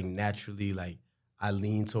like I feel like naturally like I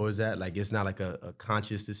lean towards that. Like it's not like a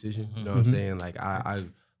conscious decision. You know what I'm saying? Like I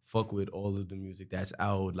fuck with all of the music that's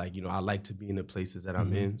out. Like, I like to be in the places that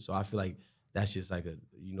I'm in. So I feel like that's just like a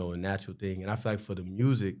natural thing. And I feel like for the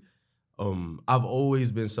music, I've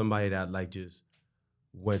always been somebody that like just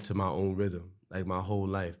went to my own rhythm. Like my whole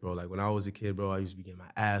life, bro. Like when I was a kid, bro, I used to be getting my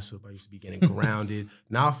ass whooped. I used to be getting grounded.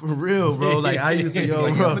 Now for real, bro. Like I used to,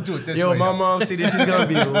 like, bro. I'm gonna do it this Yo, way, my yo. mom see this, she's gonna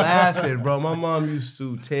be laughing, bro. My mom used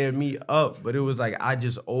to tear me up, but it was like I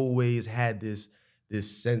just always had this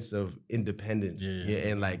sense of independence,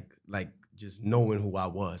 and like just knowing who I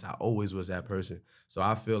was. I always was that person. So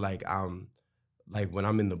I feel like I'm like when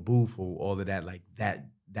I'm in the booth or all of that, like that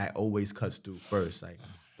always cuts through first,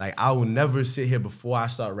 Like I will never sit here before I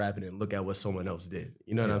start rapping and look at what someone else did.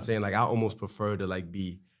 You know what I'm saying? Like I almost prefer to like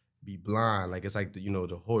be blind. Like it's like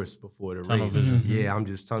the horse before the Tunnel race. vision. Yeah, I'm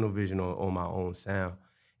just tunnel vision on my own sound.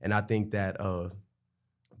 And I think that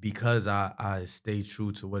because I stay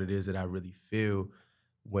true to what it is that I really feel,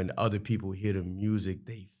 when other people hear the music,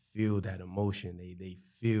 they feel that emotion. They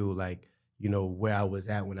feel like, where I was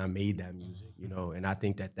at when I made that music, And I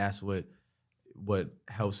think that that's what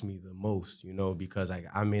helps me the most, because like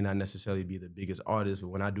I may not necessarily be the biggest artist, but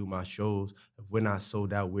when I do my shows, if we're not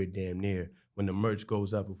sold out, we're damn near. When the merch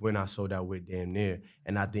goes up, if we're not sold out, we're damn near.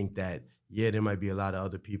 And I think that, there might be a lot of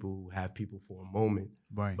other people who have people for a moment,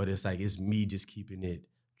 Right. but it's like, it's me just keeping it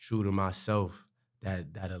true to myself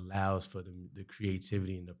that allows for the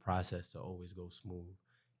creativity and the process to always go smooth.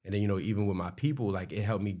 And then, even with my people, like it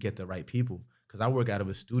helped me get the right people. Cause I work out of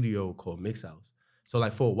a studio called Mix House. So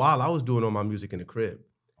like for a while, I was doing all my music in the crib.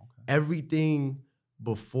 Okay. Everything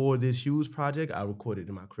before this huge project, I recorded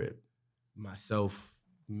in my crib. Myself,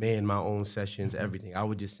 man, my own sessions, everything. I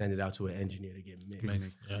would just send it out to an engineer to get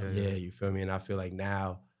mixed. Yeah, you feel me? And I feel like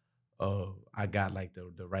now I got like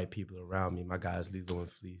the right people around me. My guys, Lilo and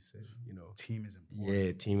Fleece. And, team is important.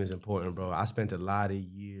 Yeah, team is important, bro. I spent a lot of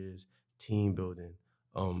years team building.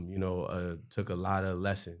 Took a lot of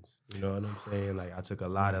lessons. You know what I'm saying? Like I took a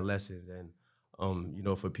lot of lessons and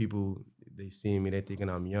for people, they see me, they thinking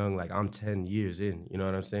I'm young. Like I'm 10 years in, you know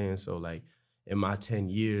what I'm saying? So like in my 10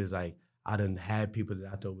 years, like I done had people that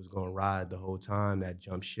I thought was gonna ride the whole time that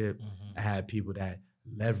jumped ship. I had people that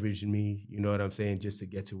leveraged me, you know what I'm saying, just to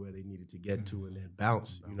get to where they needed to get to and then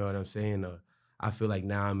bounce, you know what I'm saying? I feel like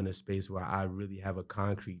now I'm in a space where I really have a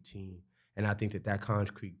concrete team. And I think that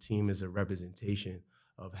concrete team is a representation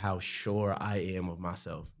of how sure I am of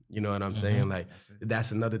myself. You know what I'm saying? Like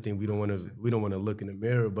that's another thing we don't want to look in the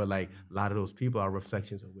mirror, but like a lot of those people are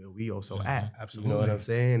reflections of where we also at. Absolutely. You know what I'm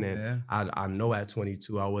saying? And I know at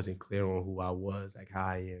 22 I wasn't clear on who I was, like how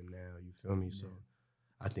I am now. You feel me? So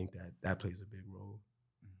I think that plays a big role.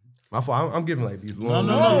 My fault. I'm giving like these long.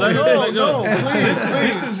 No. This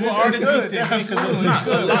is what artists need to because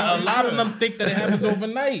a lot of them think that it happens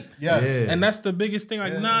overnight. Yes. And that's the biggest thing.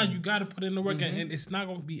 Like, you got to put in the work, and it's not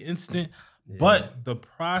gonna be instant. But the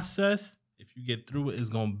process, if you get through it, is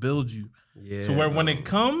gonna build you to where when it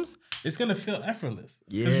comes, it's gonna feel effortless.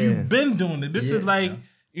 Because you've been doing it. This is like.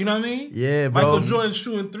 You know what I mean? Yeah, bro. Michael Jordan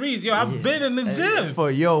shooting threes. Yo, I've been in the gym. For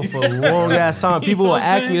a long ass time. People will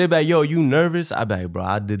ask me, they be like, yo, you nervous? I be like, bro,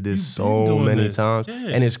 I did this so many times. Yeah.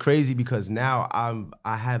 And it's crazy because now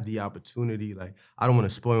I have the opportunity, like, I don't want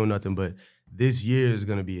to spoil nothing, but this year is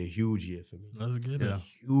going to be a huge year for me. Let's get it.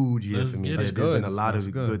 Huge year for me. There's been a lot of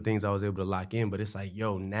good things I was able to lock in, but it's like,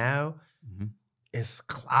 yo, now it's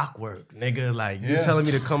clockwork, nigga. Like, you telling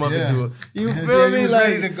me to come up and do it. You feel me? You was like,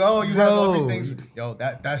 ready to go. You have everything. Yo,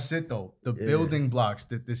 that's it, though. The building blocks,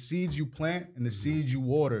 the seeds you plant and the seeds you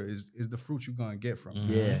water is the fruit you're going to get from it.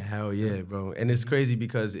 Yeah, hell yeah, bro. And it's crazy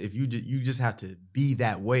because if you just have to be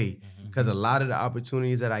that way, because a lot of the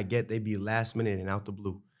opportunities that I get, they be last minute and out the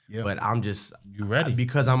blue. Yeah. But I'm just, you ready?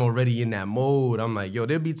 Because I'm already in that mode, I'm like, yo,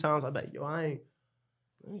 there'll be times I'm like, yo, let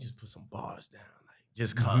me just put some bars down.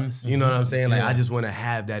 Just cause, you know what I'm saying? Like, I just want to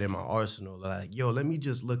have that in my arsenal. Like, yo, let me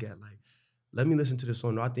just look at let me listen to this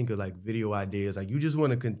song. I think of like video ideas. Like, you just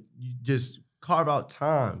want to just carve out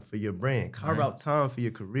time for your brand, carve out time for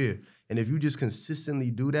your career. And if you just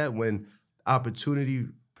consistently do that when opportunity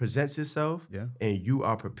presents itself and you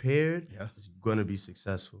are prepared, it's gonna be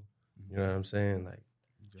successful. You know what I'm saying? Like,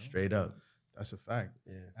 straight up. That's a fact.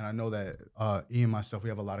 Yeah. And I know that Ian and myself, we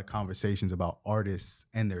have a lot of conversations about artists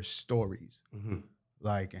and their stories.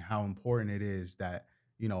 Like, and how important it is that,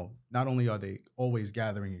 you know, not only are they always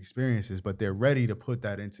gathering experiences, but they're ready to put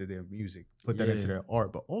that into their music, put that into their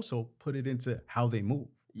art, but also put it into how they move.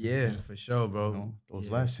 Yeah, for sure, bro. You know,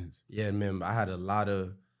 those lessons. Yeah, man. I had a lot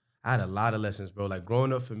of lessons, bro. Like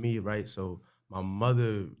growing up for me, right? So my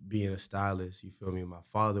mother being a stylist, you feel me? My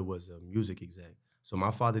father was a music exec. So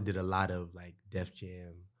my father did a lot of like Def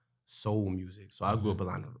Jam, soul music. So I grew up a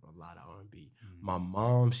lot of R&B. My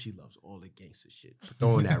mom, she loves all the gangster shit.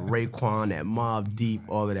 Throwing that Raekwon, that Mobb Deep,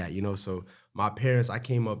 all of that, you know? So my parents, I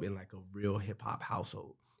came up in like a real hip hop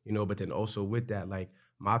household, you know? But then also with that, like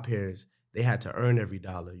my parents, they had to earn every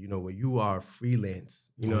dollar. You know, when you are freelance,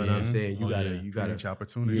 you know what I'm saying? You gotta create your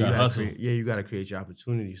opportunity. You gotta hustle. you gotta create your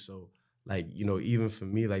opportunity. So like, you know, even for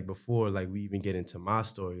me, like before, like we even get into my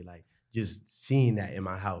story, like just seeing that in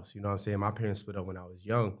my house, you know what I'm saying? My parents split up when I was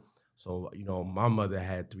young. So, you know, my mother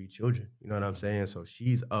had 3 children, you know what I'm saying? So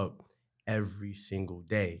she's up every single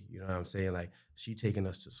day, you know what I'm saying? Like she taking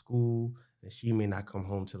us to school and she may not come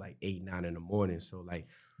home till like 8, 9 in the morning. So like,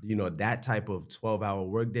 you know, that type of 12-hour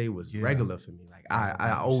workday was regular for me. Like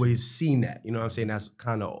I always seen that, you know what I'm saying? That's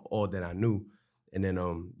kind of all that I knew. And then,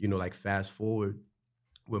 you know, like fast forward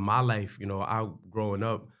with my life, you know, growing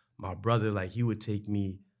up, my brother, like he would take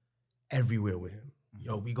me everywhere with him.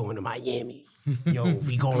 Yo, we going to Miami. Yo,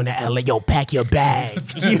 we going to LA. Yo, pack your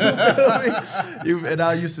bags. You know? And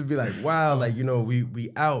I used to be like, wow, like, you know, we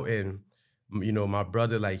out and, you know, my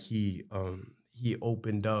brother, like he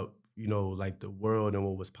opened up, you know, like the world and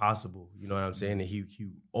what was possible. You know what I'm saying? And he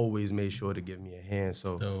always made sure to give me a hand.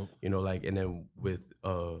 So, Dope. you know, like, and then with,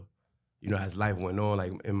 you know, as life went on,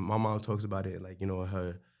 like, and my mom talks about it, like, you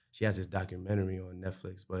know, she has this documentary on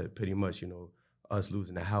Netflix, but pretty much, you know, us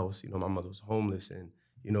losing the house, you know, my mother was homeless and,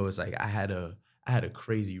 you know, it's like I had a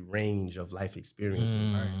crazy range of life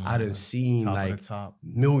experiences. I done seen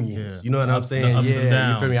millions. You know what I'm saying? You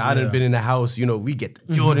feel me? I done been in the house, you know, we get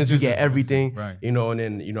the Jordans, we get everything. You know, and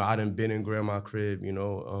then, you know, I done been in grandma's crib, you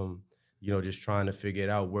know, just trying to figure it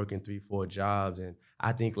out, working 3, 4 jobs. And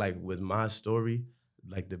I think like with my story,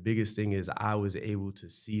 like the biggest thing is I was able to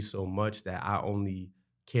see so much that I only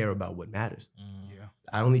care about what matters.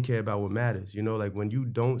 I only care about what matters. You know, like when you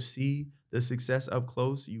don't see the success up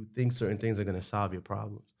close, you think certain things are gonna solve your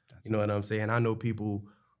problems. You know what I'm saying? I know people,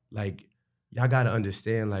 like, y'all gotta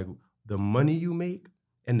understand, like, the money you make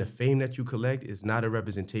and the fame that you collect is not a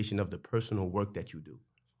representation of the personal work that you do.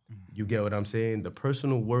 You get what I'm saying? The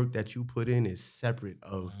personal work that you put in is separate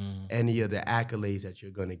of any of the accolades that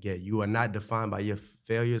you're gonna get. You are not defined by your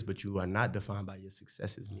failures, but you are not defined by your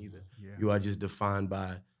successes neither. You are just defined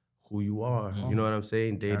by who you are, you know what I'm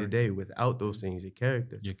saying, day to day. Without those things, your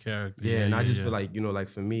character. Yeah, and I just feel like, you know, like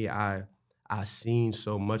for me, I seen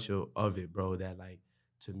so much of it, bro, that like,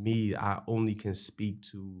 to me, I only can speak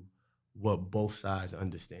to what both sides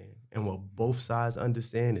understand. And what both sides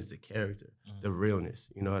understand is the character, the realness,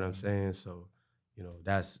 you know what I'm saying? So, you know,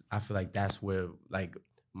 I feel like that's where, like,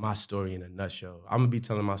 my story in a nutshell. I'm gonna be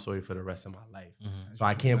telling my story for the rest of my life. So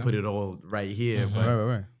I can't put it all right here,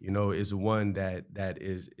 but you know, it's one that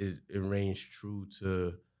it reigns true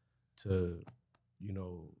to, you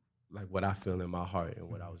know, like what I feel in my heart and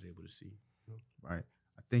what I was able to see. Right.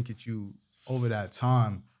 I think over that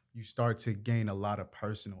time, you start to gain a lot of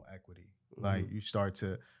personal equity. Like you start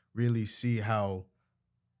to really see how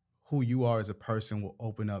who you are as a person will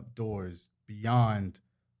open up doors beyond,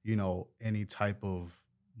 you know, any type of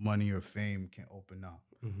money or fame can open up.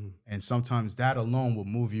 And sometimes that alone will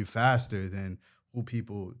move you faster than who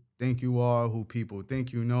people think you are, who people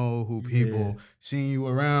think you know, who people seeing you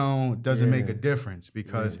around doesn't make a difference,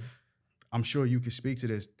 because I'm sure you can speak to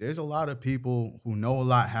this. There's a lot of people who know a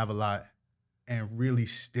lot, have a lot, and really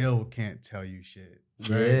still can't tell you shit.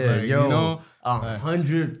 Right? Yeah, like, yo, you know,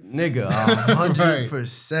 100, nigga,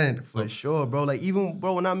 100% for sure, bro. Like even,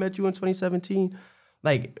 bro, when I met you in 2017,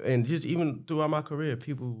 like, and just even throughout my career,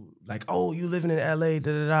 people like, oh, you living in LA,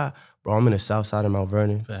 da-da-da. Bro, I'm in the south side of Mount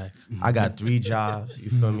Vernon. Facts. I got 3 jobs, you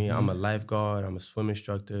feel me? I'm a lifeguard, I'm a swim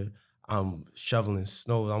instructor, I'm shoveling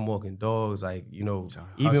snow, I'm walking dogs, like, you know,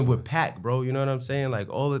 even with Pac, bro, you know what I'm saying? Like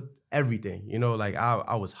everything, you know, like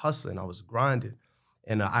I was hustling, I was grinding.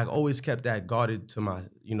 And I always kept that guarded to my,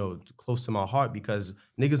 you know, close to my heart, because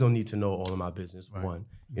niggas don't need to know all of my business, one.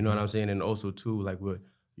 You know what I'm saying? And also, two, like with,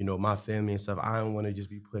 you know, my family and stuff, I don't want to just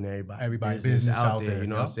be putting everybody's business out there, you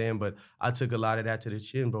know what I'm saying? But I took a lot of that to the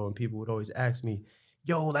chin, bro, and people would always ask me,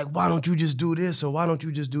 yo, like, why don't you just do this or why don't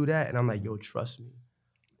you just do that? And I'm like, yo, trust me.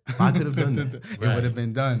 If I could have done that, it would have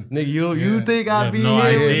been done. Nigga, you think I'd be no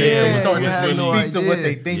here? idea. They start You to have no speak to what idea.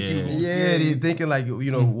 they think you. Yeah, they thinking like,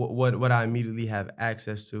 you know, what I immediately have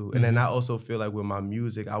access to. And then I also feel like with my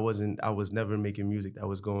music, I was never making music that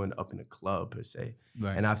was going up in a club per se.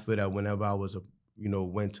 Right. And I feel that whenever I was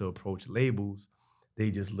went to approach labels, they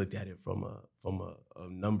just looked at it from a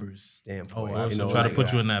numbers standpoint. Oh, you so know, try like, to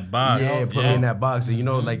put you in that box. Yeah, put me in that box. And, you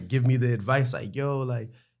know, like give me the advice like, yo, like,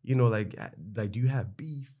 you know, like do you have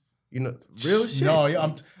beef? You know, real shit. No,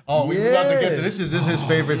 we're about to get to this. Is his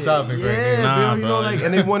favorite topic right here? Yeah, you know, like,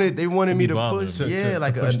 and they wanted me to push, to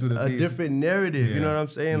like push a through the beef. different narrative. You know what I'm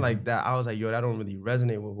saying? Mm-hmm. Like that, I was like, yo, that don't really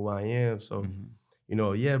resonate with who I am. So, you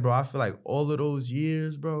know, yeah, bro, I feel like all of those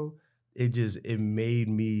years, bro, it just made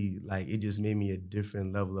me a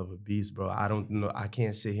different level of a beast, bro. I don't know. I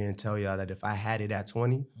can't sit here and tell y'all that if I had it at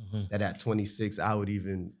 20, that at 26, I would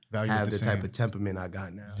even have the type of temperament I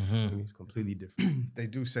got now. I mean, it's completely different. They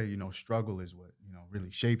do say, you know, struggle is what, you know,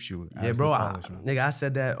 really shapes you. Yeah, bro. I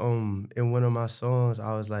said that in one of my songs.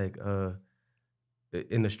 I was like,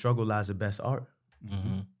 in the struggle lies the best art.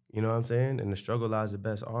 You know what I'm saying? In the struggle lies the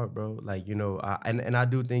best art, bro. Like, you know, and I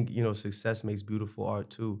do think, you know, success makes beautiful art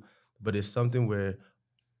too. But it's something where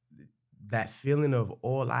that feeling of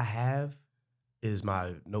all I have is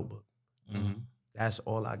my notebook. That's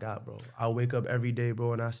all I got, bro. I wake up every day,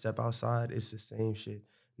 bro, and I step outside. It's the same shit.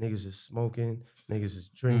 Niggas is smoking. Niggas is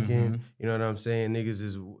drinking. You know what I'm saying? Niggas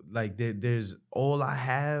is like, there's all I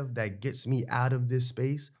have that gets me out of this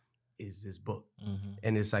space is this book.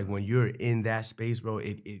 And it's like when you're in that space, bro,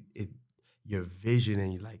 it your vision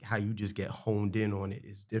and like how you just get honed in on it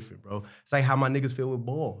is different, bro. It's like how my niggas feel with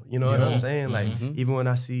ball. You know what I'm saying? Like even when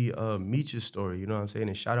I see Meech's story, you know what I'm saying?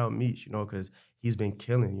 And shout out Meech, you know, because he's been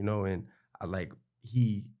killing, you know, and I like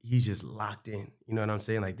he's just locked in. You know what I'm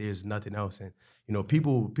saying? Like there's nothing else. And you know,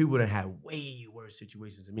 people that had way worse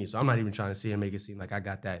situations than me. So I'm not even trying to sit and make it seem like I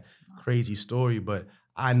got that crazy story, but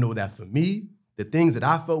I know that for me, the things that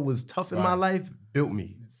I felt was tough in my life built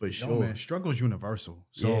me. For sure. Yo, man, struggle's universal.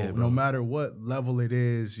 So no matter what level it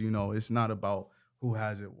is, you know, it's not about who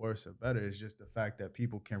has it worse or better. It's just the fact that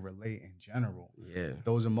people can relate in general. Yeah.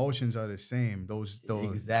 Those emotions are the same. Those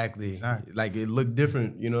Exactly. Like it looked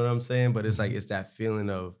different, you know what I'm saying? But it's like it's that feeling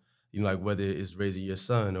of, you know, like whether it's raising your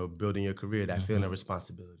son or building your career, that feeling of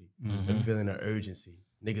responsibility, the feeling of urgency.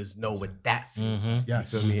 Niggas know what that feels.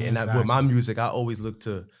 Yes. You feel me? And with my music, I always look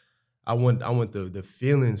to I want the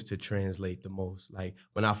feelings to translate the most. Like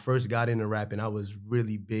when I first got into rapping, I was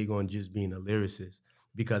really big on just being a lyricist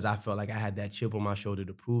because I felt like I had that chip on my shoulder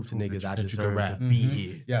to prove to niggas I deserve to be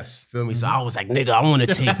here. Yes. Feel me? So I was like, nigga, I want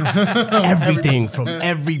to take everything from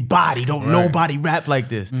everybody. Don't nobody rap like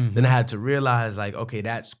this. Then I had to realize like, okay,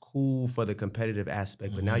 that's cool for the competitive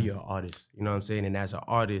aspect, but now you're an artist. You know what I'm saying? And as an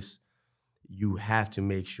artist, you have to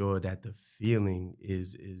make sure that the feeling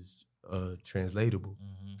is translatable.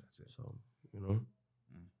 That's it. So, you know.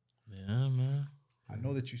 Yeah, man. I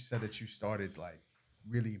know that you said that you started like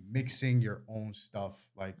really mixing your own stuff,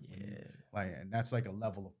 like and that's like a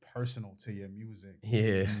level of personal to your music,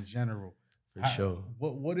 in general. For sure.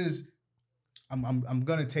 What is? I'm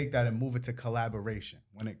gonna take that and move it to collaboration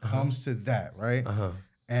when it comes to that, right?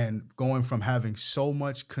 And going from having so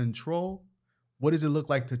much control, what does it look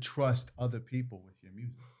like to trust other people with your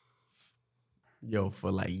music? Yo, for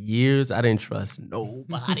like years, I didn't trust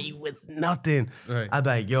nobody with nothing. Right. I'd be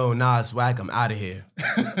like, yo, nah, it's whack, I'm out of here.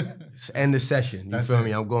 End the session, you feel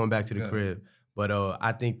me? I'm going back to the crib. But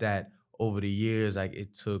I think that over the years, like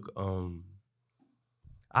it took,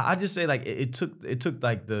 I just say like it took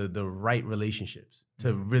like the right relationships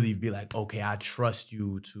to really be like, okay, I trust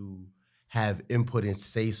you to have input and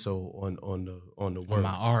say so on the work. On my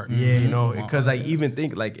art. Yeah, you know, because I even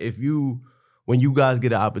think like when you guys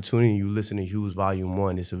get an opportunity, you listen to Hughes Volume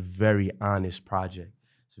 1, it's a very honest project.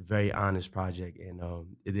 It's a very honest project, and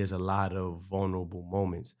there's a lot of vulnerable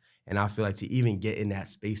moments. And I feel like to even get in that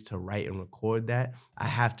space to write and record that, I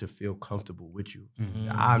have to feel comfortable with you.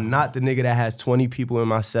 I'm not the nigga that has 20 people in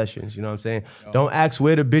my sessions, you know what I'm saying? Don't ask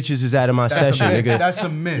where the bitches is at in my session, nigga. That's a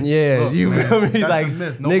myth. Yeah, Look, you feel me? That's like, a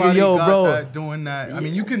myth. nigga, Nobody yo, got bro. that doing that. I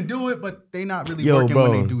mean, you can do it, but they not really Yo, working bro.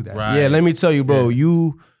 when they do that. Right. Yeah, let me tell you, bro,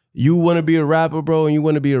 you want to be a rapper, bro, and you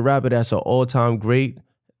want to be a rapper that's an all-time great,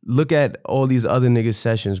 look at all these other niggas'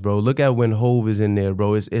 sessions, bro. Look at when Hove is in there,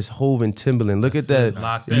 bro. It's Hove and Timbaland. Look at that.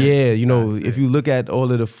 Yeah, you know, if you look at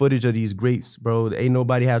all of the footage of these greats, bro, ain't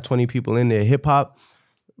nobody have 20 people in there. Hip-hop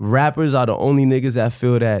rappers are the only niggas that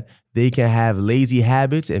feel that they can have lazy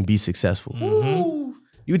habits and be successful.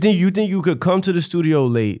 You think you could come to the studio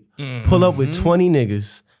late, pull up with 20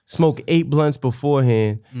 niggas, smoke 8 blunts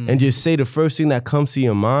beforehand, and just say the first thing that comes to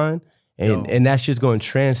your mind, and that shit's gonna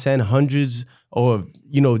transcend hundreds or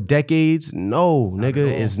decades. No, nigga,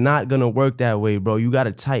 it's not gonna work that way, bro. You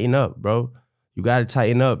gotta tighten up, bro. You gotta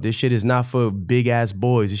tighten up. This shit is not for big ass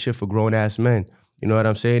boys. This shit for grown ass men. You know what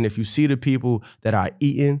I'm saying? If you see the people that are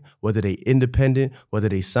eating, whether they independent, whether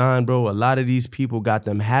they signed, bro, a lot of these people got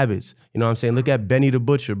them habits. You know what I'm saying? Look at Benny the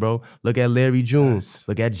Butcher, bro. Look at Larry June. Yes.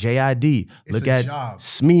 Look at JID. Look at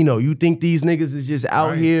Smino. You think these niggas is just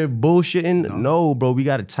out here bullshitting? No, bro. We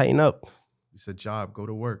got to tighten up. It's a job. Go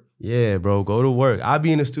to work. Yeah, bro. Go to work. I'll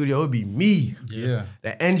be in the studio. It'll be me. Yeah.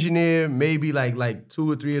 The engineer, maybe like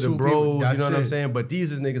 2 or 3 of the bros. You know what I'm saying? But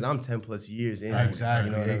these is niggas I'm 10 plus years in.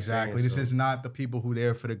 Exactly. You know exactly. This is not the people who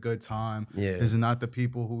there for the good time. Yeah. This is not the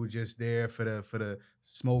people who just there for the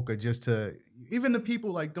smoke or just to, even the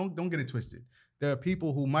people like, don't get it twisted. There are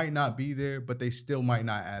people who might not be there, but they still might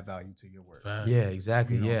not add value to your work. Yeah,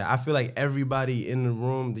 exactly. Yeah, I feel like everybody in the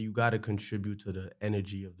room, that you got to contribute to the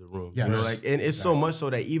energy of the room. Yes. You know, like, and it's so much so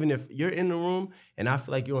that even if you're in the room and I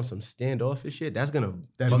feel like you're on some standoffish shit, that's gonna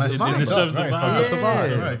disturbs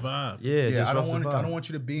the vibe. Yeah, I don't want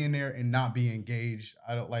you to be in there and not be engaged.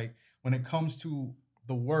 I don't like when it comes to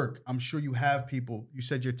the work, I'm sure you have people, you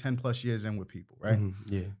said you're 10 plus years in with people, right?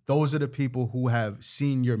 Mm-hmm. Yeah. Those are the people who have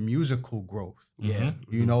seen your musical growth. Yeah.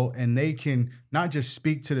 You know, and they can not just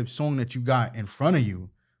speak to the song that you got in front of you,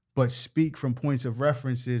 but speak from points of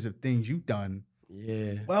references of things you've done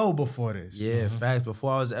well before this. Yeah, facts.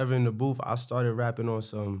 Before I was ever in the booth, I started rapping on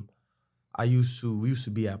some, we used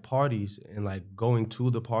to be at parties and like going to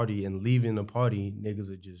the party and leaving the party, niggas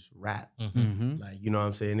would just rap. Like, you know what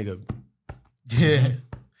I'm saying? Nigga. Yeah.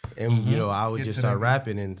 And, you know, I would just start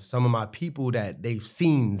rapping, and some of my people that they've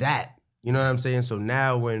seen that, you know what I'm saying? So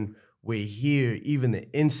now when we're here, even the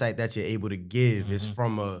insight that you're able to give is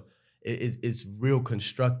from it's real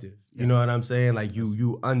constructive. You know what I'm saying? Like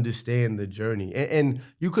you understand the journey. And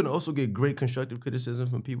you can also get great constructive criticism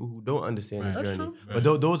from people who don't understand the journey. True.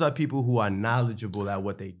 But those are people who are knowledgeable at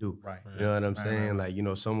what they do. Right. You know what I'm saying? Like, you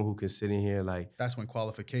know, someone who can sit in here like... That's when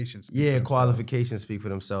qualifications speak for themselves. Qualifications speak for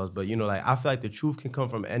themselves. But, you know, like, I feel like the truth can come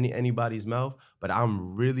from anybody's mouth, but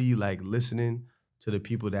I'm really, like, listening to the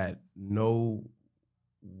people that know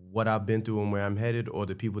what I've been through and where I'm headed, or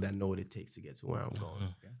the people that know what it takes to get to where I'm going.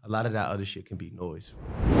 A lot of that other shit can be noise.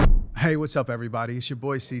 Hey, what's up, everybody? It's your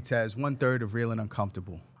boy C-Taz, 1/3 of Real and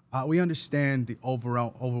Uncomfortable. We understand the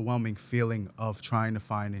overwhelming feeling of trying to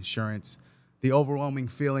find insurance, the overwhelming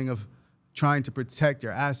feeling of trying to protect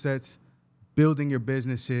your assets, building your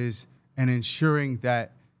businesses, and ensuring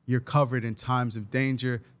that you're covered in times of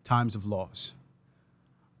danger, times of loss.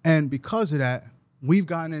 And because of that, we've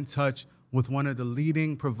gotten in touch with one of the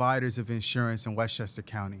leading providers of insurance in Westchester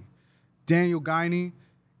County. Daniel Guiney,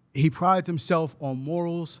 he prides himself on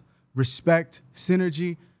morals, respect,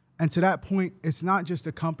 synergy, and to that point, it's not just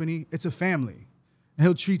a company, it's a family. And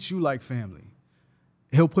he'll treat you like family.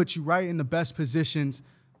 He'll put you right in the best positions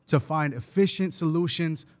to find efficient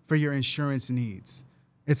solutions for your insurance needs.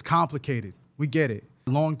 It's complicated, we get it.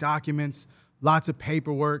 Long documents, lots of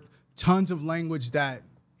paperwork, tons of language that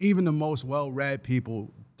even the most well-read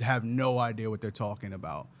people have no idea what they're talking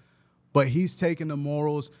about. But he's taken the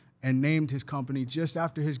morals and named his company just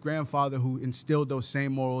after his grandfather who instilled those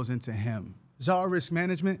same morals into him. Czar Risk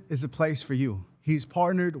Management is a place for you. He's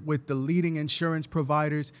partnered with the leading insurance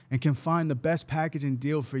providers and can find the best package and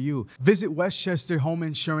deal for you. Visit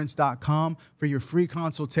westchesterhomeinsurance.com for your free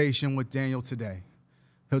consultation with Daniel today.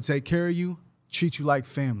 He'll take care of you, treat you like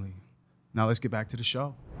family. Now let's get back to the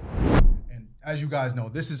show. And as you guys know,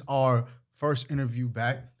 this is our first interview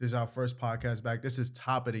back. This is our first podcast back. This is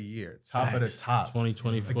top of the year. Top of the top.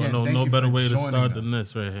 2024. Again, no better way to start than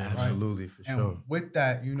this right here. Absolutely, for sure. And with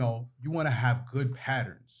that, you know, you want to have good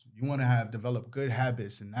patterns. You want to develop good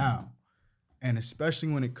habits now. And especially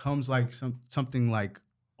when it comes like something like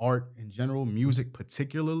art in general, music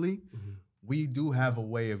particularly, we do have a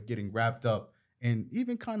way of getting wrapped up in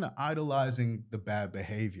even kind of idolizing the bad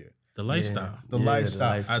behavior. The lifestyle. The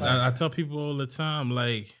lifestyle. I tell people all the time,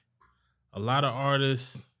 like, a lot of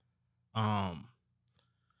artists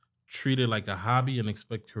treat it like a hobby and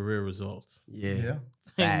expect career results. Yeah.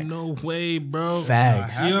 Ain't no way, bro.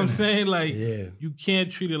 Facts. You know what I'm saying? Like, you can't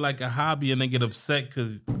treat it like a hobby and then get upset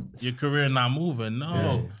because your career not moving.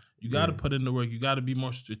 No. You got to put in the work. You got to be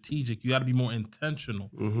more strategic. You got to be more intentional.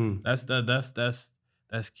 That's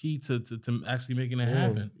key to actually making it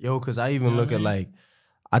happen. Yo, because I even look at like,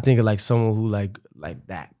 I think of like someone who like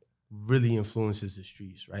that really influences the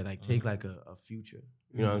streets, right? Like take like a Future,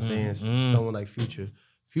 you know what I'm saying? Someone like Future.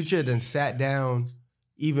 Future then sat down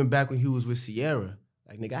even back when he was with Sierra.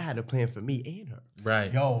 Like, nigga, I had a plan for me and her.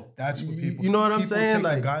 Right. Yo, that's what people... You know what I'm saying? People take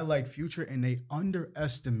like a guy like Future and they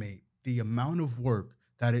underestimate the amount of work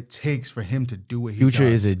that it takes for him to do what he Future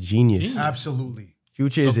does. is a genius. Absolutely.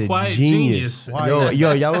 Future is a quiet genius. genius.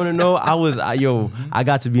 Yo, y'all want to know? I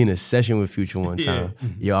got to be in a session with Future one time.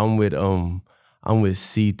 Yo, I'm with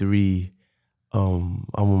C3. I'm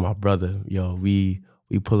with my brother. Yo, we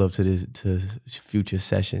pull up to Future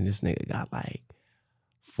session. This nigga got like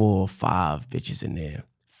 4 or 5 bitches in there.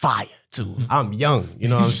 Fire too. I'm young, you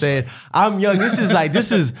know what I'm saying? I'm young.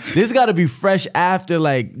 This got to be fresh after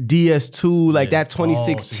like DS2, like that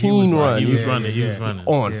 2016 run. He was running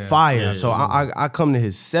on fire. So I come to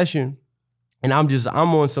his session, and I'm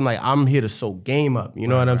on some like I'm here to soak game up. You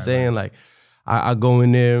know what I'm saying? Like I go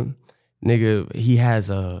in there, nigga. He has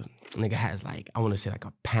like I want to say like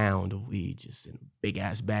a pound of weed just in a big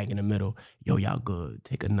ass bag in the middle. Yo, y'all good?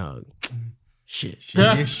 Take a nug. Shit.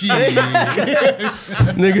 Niggas.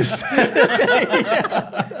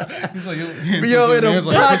 Yo, in a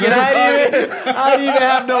pocket. I didn't even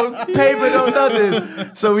have no paper, no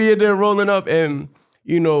nothing. So we in there rolling up, and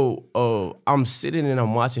I'm sitting and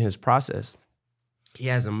I'm watching his process. He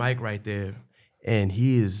has a mic right there, and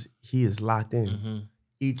he is locked in.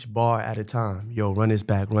 Each bar at a time. Yo, run his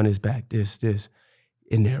back, this.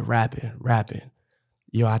 In there rapping.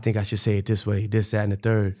 Yo, I think I should say it this way, this, that, and the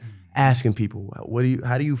third. Asking people,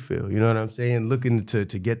 how do you feel? You know what I'm saying? Looking to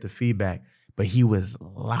get the feedback. But he was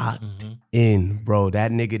locked in, bro.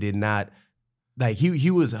 That nigga did not, like,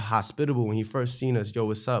 he was hospitable when he first seen us. Yo,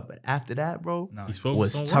 what's up? But after that, bro,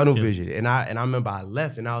 was tunnel vision. And I remember I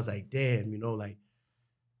left and I was like, damn, like,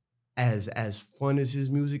 as fun as his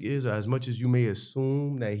music is, or as much as you may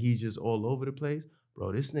assume that he's just all over the place,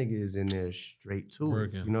 bro, this nigga is in there straight too.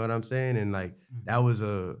 You know what I'm saying? And like, that was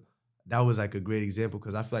like a great example,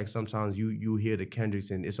 because I feel like sometimes you hear the Kendricks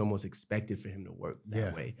and it's almost expected for him to work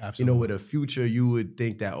that way. Absolutely. With a Future, you would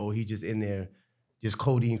think that, oh, he just in there just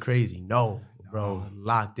codeine crazy. No, bro,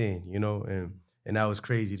 locked in, and that was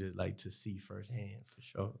crazy to see firsthand, for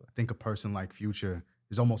sure. I think a person like Future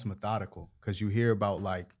is almost methodical, because you hear about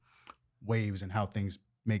like waves and how things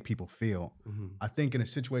make people feel. I think in a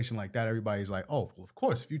situation like that, everybody's like, oh, well, of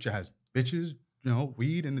course, Future has bitches,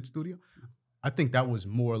 weed in the studio. I think that was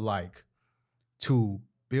more like to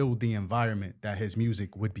build the environment that his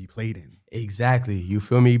music would be played in. Exactly. You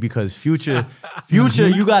feel me? Because Future,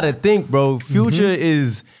 you gotta think, bro. Future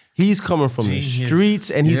he's coming from the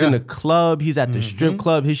streets, and he's in a club, he's at the strip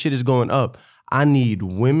club, his shit is going up. I need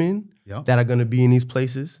women that are gonna be in these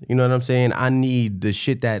places. You know what I'm saying? I need the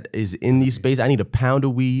shit that is in these spaces. I need a pound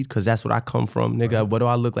of weed, because that's what I come from, nigga. Right. What do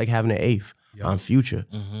I look like having an eighth? I'm Future.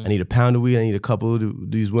 I need a pound of weed. I need a couple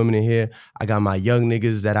of these women in here. I got my young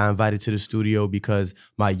niggas that I invited to the studio, because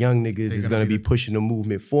my young niggas is going to be pushing the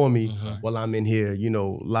movement for me while I'm in here,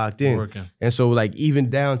 locked in. Working. And so, like,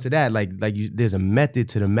 even down to that, there's a method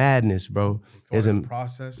to the madness, bro. There's a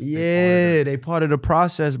process. Yeah, they part of the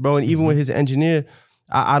process, bro. And even with his engineer,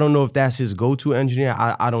 I don't know if that's his go-to engineer.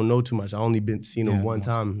 I don't know too much. I only seen him one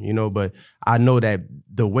time, but I know that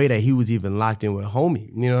the way that he was even locked in with Homie,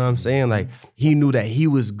 you know what I'm saying? Like, he knew that he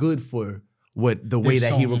was good for the way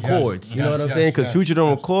that he records. You know what I'm saying? Because Future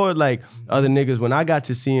don't record like other niggas. When I got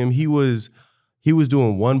to see him, he was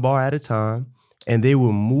doing one bar at a time, and they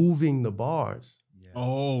were moving the bars.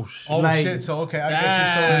 Oh shit! Shit! So okay,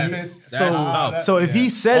 I get you. So if he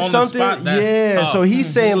says something, tough. So he's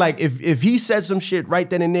saying like if he said some shit right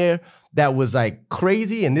then and there that was like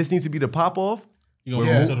crazy, and this needs to be the pop off. You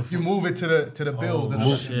move it to the build.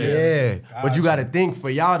 But you got to think,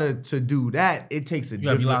 for y'all to do that, it takes a you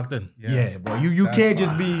gotta be locked in. Yeah, boy. You can't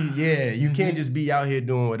just be you can't just be out here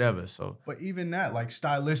doing whatever. So, but even that, like,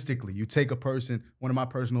 stylistically, you take a person. One of my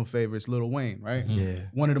personal favorites, Lil Wayne, right? Yeah.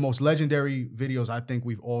 One of the most legendary videos, I think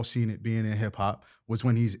we've all seen it being in hip hop, was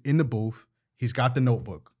when he's in the booth. He's got the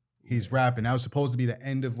notebook. He's rapping. That was supposed to be the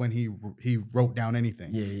end of when he wrote down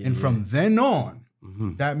anything. And from then on.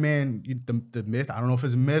 That man, the myth, I don't know if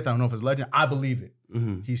it's a myth, I don't know if it's legend, I believe it.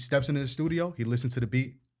 He steps into the studio, he listens to the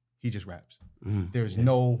beat, he just raps. There's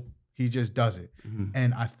he just does it.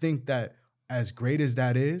 And I think that as great as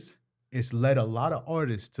that is, it's led a lot of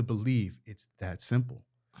artists to believe it's that simple.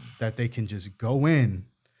 That they can just go in,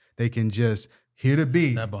 they can just hear the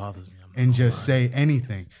beat. That bothers me. And just say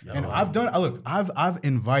anything. And I've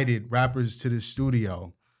invited rappers to the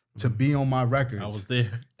studio to be on my records. I was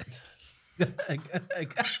there. I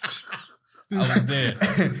was there.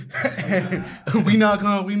 we not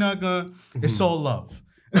gonna. It's all love.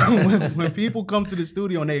 when people come to the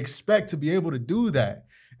studio and they expect to be able to do that,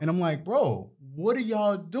 and I'm like, bro, what are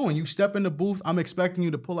y'all doing? You step in the booth, I'm expecting you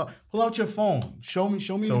to pull out your phone. Show me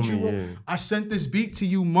what you wrote. I sent this beat to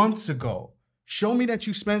you months ago. Show me that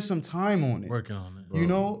you spent some time on it. Working on it. Bro. You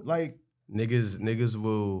know, like niggas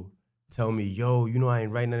will tell me, yo, you know I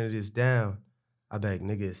ain't writing none of this down. I be like,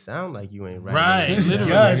 nigga, it sound like you ain't writing. Right,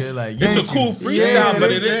 literally. Nigga, like, it's a cool freestyle,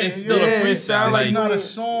 but it's still a freestyle. It's Like, not a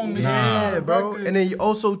song. Yeah, bro. And then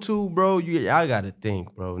also too, bro, I gotta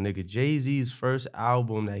think, bro. Nigga, Jay-Z's first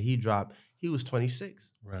album that he dropped, he was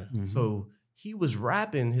 26. Right. So he was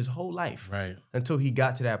rapping his whole life. Right. Until he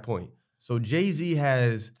got to that point. So Jay-Z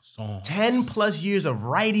has Songs. 10 plus years of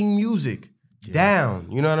writing music down.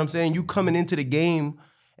 You know what I'm saying? You coming into the game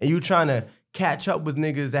and you trying to catch up with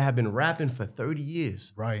niggas that have been rapping for 30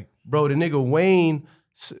 years. Right. Bro, the nigga Wayne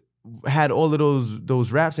had all of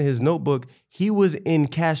those raps in his notebook. He was in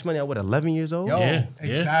Cash Money at what, 11 years old? Yo, Yeah.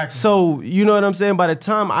 exactly. So, you know what I'm saying? By the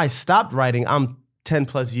time I stopped writing, I'm 10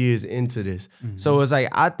 plus years into this. So it's like,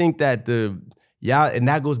 I think that and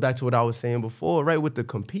that goes back to what I was saying before, right? With the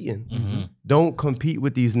competing. Don't compete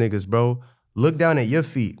with these niggas, bro. Look down at your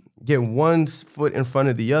feet. Get one foot in front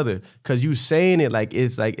of the other. Cause you saying it like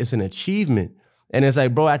it's an achievement. And it's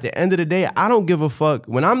like, bro, at the end of the day, I don't give a fuck.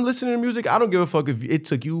 When I'm listening to music, I don't give a fuck if it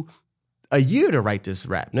took you a year to write this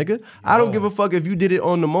rap, nigga. I don't give a fuck if you did it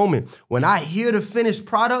on the moment. When I hear the finished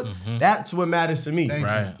product, that's what matters to me.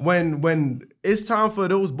 Right. When it's time for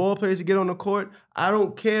those ball players to get on the court, I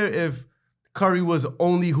don't care if Curry was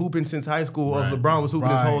only hooping since high school or if LeBron was hooping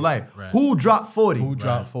his whole life. Right. Who dropped 40? Who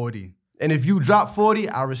dropped 40? And if you drop 40,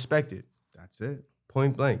 I respect it. That's it.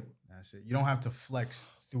 Point blank. That's it. You don't have to flex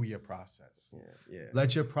through your process. Yeah.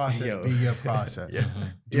 Let your process be your process.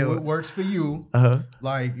 Do Yo. what works for you.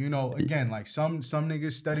 Like, you know, again, like some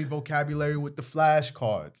niggas studied vocabulary with the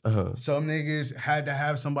flashcards. Some niggas had to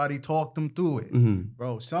have somebody talk them through it.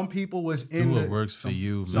 Bro, some people was in what works for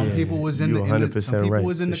you, Some man. people was in You the 100% some people right,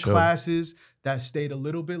 was in for the sure. classes that stayed a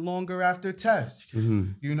little bit longer after tests.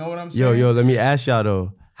 You know what I'm saying? Yo, let me ask y'all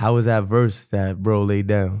though. How was that verse that bro laid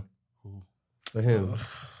down? For him.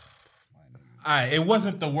 It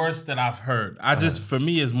wasn't the worst that I've heard. For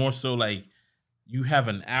me, it's more so like you have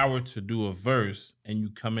an hour to do a verse and you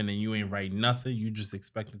come in and you ain't write nothing. You just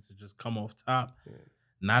expect it to just come off top.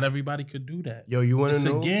 Not everybody could do that. Yo, you want to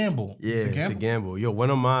know? It's a gamble. Yeah, it's a gamble. Yo, one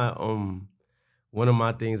of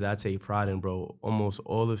my things I take pride in, bro, almost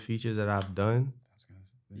all the features that I've done,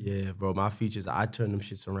 yeah, bro, my features, I turn them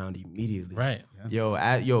shits around immediately. Right.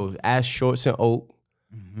 Yeah. Yo, Ash Shorts and Oak.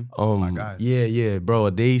 Oh my gosh. Yeah, bro.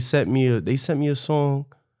 They sent me a song.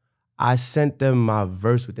 I sent them my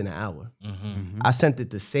verse within an hour. I sent it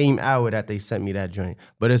the same hour that they sent me that joint.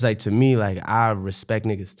 But it's like, to me, like, I respect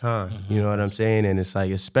niggas' time. You know what I'm saying? And it's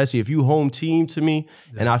like, especially if you home team to me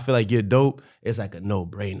and I feel like you're dope, it's like a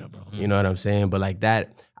no-brainer, bro. You know what I'm saying? But like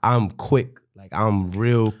that, I'm quick. Like, I'm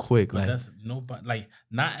real quick. But Like,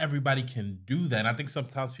 not everybody can do that. And I think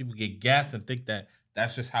sometimes people get gassed and think that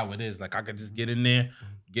that's just how it is. Like, I could just get in there,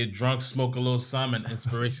 get drunk, smoke a little something, and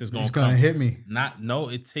inspiration's gonna come. It's gonna hit me. No,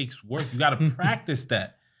 it takes work. You gotta practice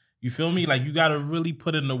that. You feel me? Like, you gotta really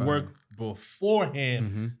put in the work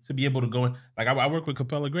beforehand to be able to go in. Like, I work with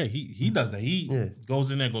Capella Gray. He does that. He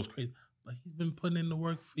goes in there, goes crazy. But he's been putting in the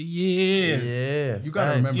work for years. yeah. You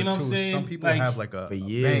gotta remember You know what I'm too, saying? some people Like, have like a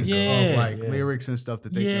years. bank of like lyrics and stuff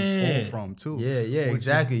that they can pull from too. Yeah, Which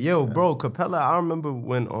exactly. is- Yo, bro, Capella, I remember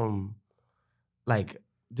when like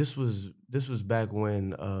this was back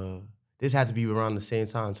when this had to be around the same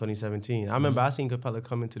time, 2017. I remember I seen Capella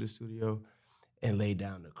come into the studio and lay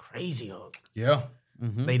down a crazy hook. Yeah.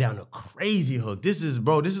 Lay down a crazy hook. This is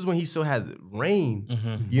when he still had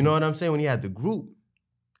Rain. You know what I'm saying? When he had the group.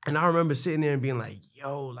 And I remember sitting there and being like,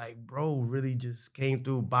 yo, like, bro really just came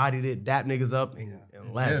through, bodied it, dapped niggas up, and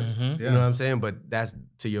left. You know what I'm saying? But that's,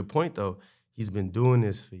 to your point, though, he's been doing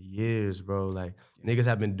this for years, bro. Like, niggas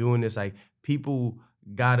have been doing this. Like,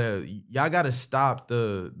 y'all gotta stop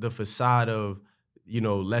the facade of, you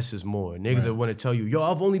know, less is more. Niggas that want to tell you, yo,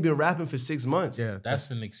 I've only been rapping for 6 months. Yeah. That's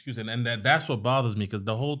an excuse. And that's what bothers me, because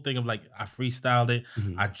the whole thing of like, I freestyled it,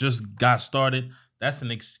 I just got started. That's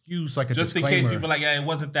an excuse. It's like a just disclaimer. in case people are like, yeah, it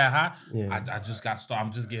wasn't that hot. Yeah. I just got started.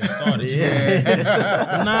 I'm just getting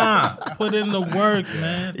started. Nah, put in the work,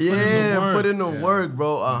 man. Put in the work,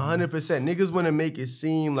 bro. 100%. Niggas want to make it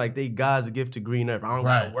seem like they God's gift to green earth. I don't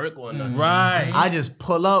gotta work on nothing. Right. I just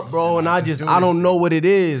pull up, bro, and I don't know what it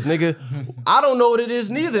is, nigga. I don't know what it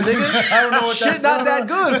is neither, nigga. I don't know what shit not that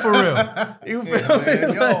good for real. You feel me?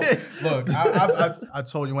 Man, yo, look, I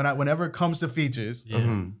told you, whenever it comes to features,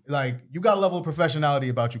 like, you got a level of professionality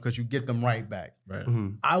about you because you get them right back. Right.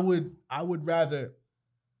 I would rather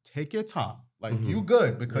take your time. Like, you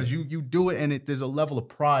good because you do it, and there's a level of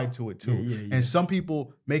pride to it too. And some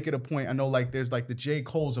people make it a point. I know, like, there's like the J.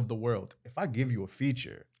 Coles of the world. If I give you a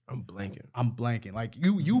feature, I'm blanking. I'm blanking. Like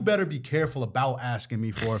you better be careful about asking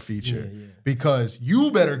me for a feature because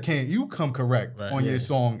you come correct on your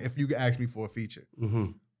song if you ask me for a feature.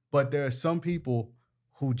 But there are some people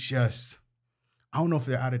who just, I don't know if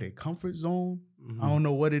they're out of their comfort zone. I don't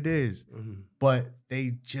know what it is, but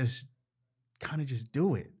they just kind of just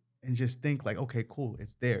do it and just think like, okay, cool,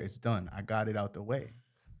 it's there, it's done. I got it out the way.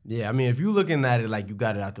 Yeah, I mean, if you looking at it like you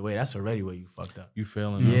got it out the way, that's already where you fucked up. You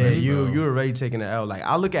feeling you're already taking the L. Like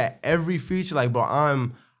I look at every feature, like bro,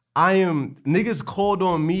 I am niggas called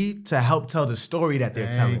on me to help tell the story that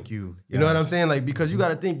they're telling. Thank you. You know what I'm saying? Like because you got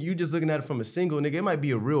to think you just looking at it from a single nigga. It might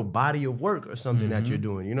be a real body of work or something that you're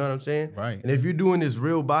doing. You know what I'm saying? Right. And if you're doing this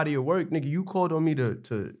real body of work, nigga, you called on me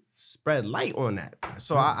to spread light on that.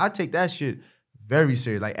 So I take that shit very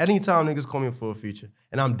serious. Like anytime niggas call me for a feature,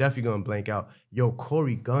 and I'm definitely gonna blank out. Yo,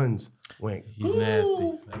 Corey Guns went. He's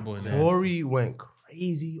nasty. That boy nasty. Corey went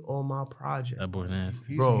crazy on my project. That boy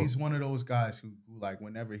nasty. He's one of those guys who like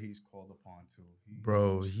whenever he's called upon to.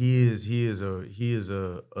 He is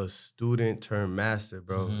a student turned master,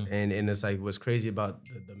 bro. And it's like what's crazy about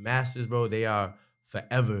the masters, bro. They are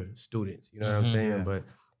forever students. You know what I'm saying? Yeah. But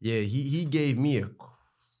yeah, he gave me a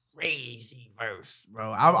crazy verse,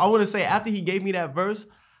 bro. I want to say after he gave me that verse,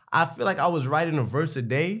 I feel like I was writing a verse a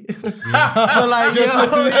day. But like, yo,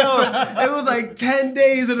 it was like 10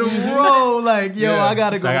 days in a row. Like, yo, I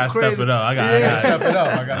gotta go I gotta crazy. step it up. I gotta step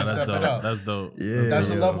it up. That's dope. Yeah, that's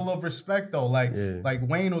a level of respect though. Like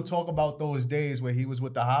Wayne will talk about those days where he was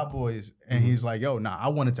with the Hot Boys and he's like, yo, nah, I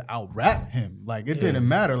wanted to out rap him. Like it didn't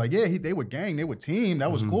matter. Like, they were gang, they were team.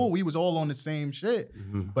 That was cool. We was all on the same shit.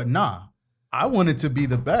 But nah, I wanted to be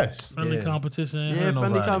the best. Friendly competition. Yeah,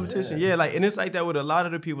 friendly competition. Yeah, like, and it's like that with a lot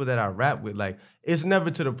of the people that I rap with. Like, it's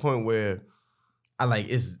never to the point where I like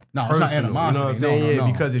it's personal, it's not animosity. You know what I'm saying?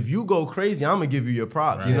 No. Because if you go crazy, I'm gonna give you your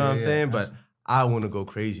props. You know what I'm saying? But I want to go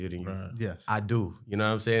crazier than you. Right. Yes, I do. You know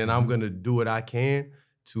what I'm saying? And I'm gonna do what I can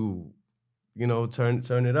to, you know, turn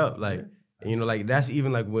it up. Like, and, you know, like that's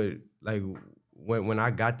even like what like when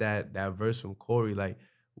I got that verse from Corey, like.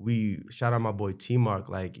 We shout out my boy T-Mark,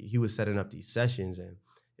 like he was setting up these sessions and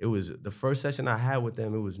it was the first session I had with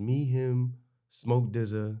them, it was me, him, Smoke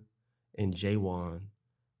Dizza, and J1,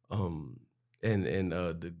 and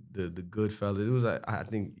the good fellas. It was I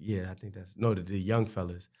think that's the young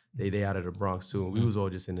fellas. They out of the Bronx too. And we was all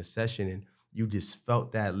just in a session and you just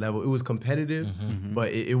felt that level. It was competitive,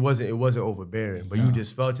 but it wasn't overbearing. But you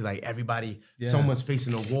just felt it like everybody, someone's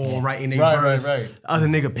facing a wall right in their verse. Right. Other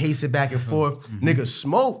nigga pacing back and forth. Nigga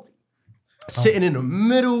Smoke sitting in the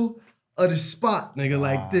middle of the spot, nigga,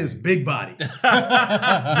 like this, big body.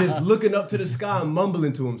 Just looking up to the sky and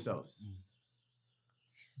mumbling to himself.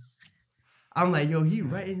 I'm like, yo, he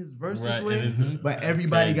writing his verses with, but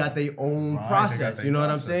everybody got their own process. You know what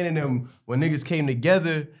I'm saying? And then when niggas came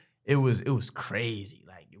together, it was crazy.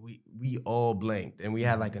 Like we all blanked, and we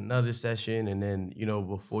had like another session, and then you know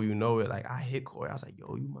before you know it, like I hit Corey. I was like,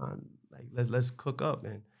 "Yo, you mind? Like let's cook up."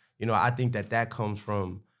 And you know, I think that comes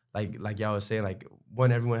from like y'all was saying, like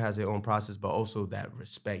one, everyone has their own process, but also that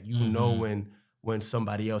respect. You know when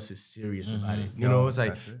somebody else is serious about it. You know, it's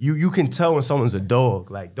like you can tell when someone's a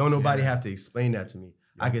dog. Like don't nobody have to explain that to me.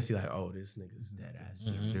 I can see like, oh, this nigga's dead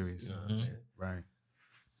ass serious. You know what I'm saying? Right.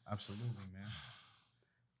 Absolutely, man.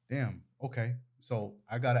 Damn. Okay. So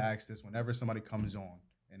I gotta ask this: whenever somebody comes on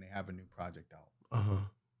and they have a new project out,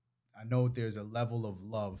 I know there's a level of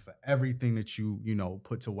love for everything that you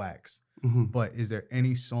put to wax. But is there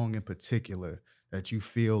any song in particular that you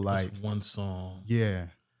feel like just one song? Yeah.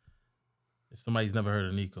 If somebody's never heard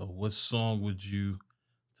of Niko, what song would you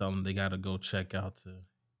tell them they gotta go check out to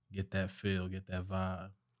get that feel, get that vibe?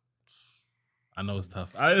 I know it's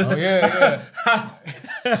tough. Yeah.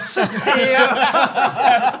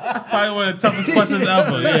 Probably one of the toughest questions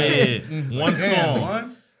ever. Yeah. One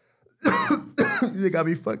song. You got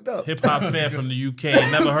me fucked up. Hip hop fan from the UK,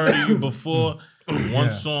 never heard of you before.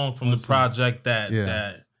 One song from the project that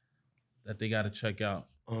they got to check out.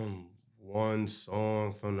 One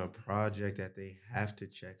song from the project that they have to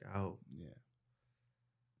check out. Yeah.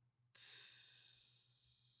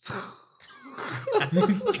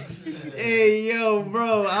 Hey, yo,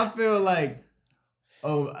 bro, I feel like,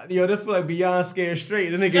 this feel like Beyond Scared Straight.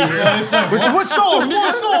 The nigga, what song,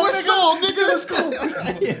 nigga? Let's go.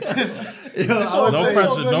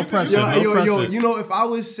 No pressure. You know, if I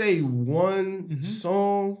would say one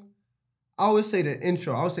song, I would say the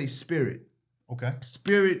intro. I would say Spirit. Okay.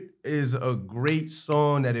 Spirit is a great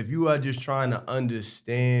song that if you are just trying to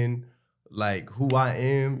understand like who I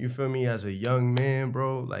am, you feel me, as a young man,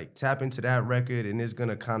 bro, like tap into that record and it's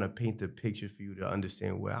gonna kind of paint the picture for you to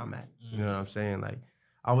understand where I'm at. You know what I'm saying? Like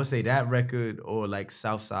I would say that record or like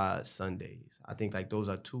Southside Sundays. I think like those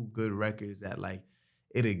are two good records that like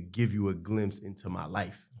it'll give you a glimpse into my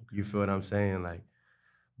life. You feel what I'm saying? Like,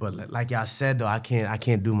 but like y'all said though, I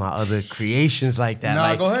can't do my other creations like that. Nah,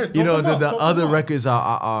 like, go ahead. You know, Talk the them up. other records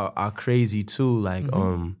are crazy too. Like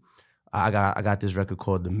I got this record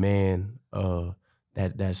called The Man.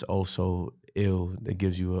 That's also ill. That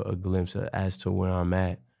gives you a glimpse as to where I'm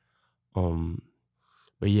at.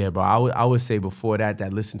 But yeah, bro, I would say before that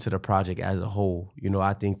listen to the project as a whole. You know,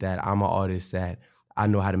 I think that I'm an artist that I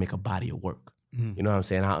know how to make a body of work. You know what I'm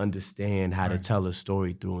saying? I understand how to tell a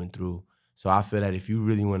story through and through. So I feel that if you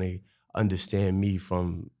really want to understand me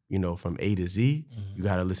from A to Z, you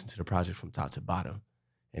got to listen to the project from top to bottom.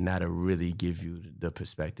 And that'll really give you the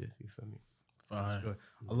perspective. You feel me? That's good.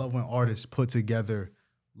 I love when artists put together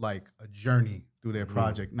like a journey through their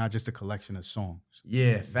project, not just a collection of songs.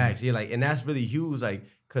 Yeah, facts. Yeah, like, and that's really Hughes, like,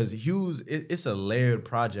 cause Hughes, it's a layered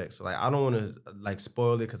project. So like, I don't want to like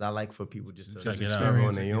spoil it, because I like for people just to discover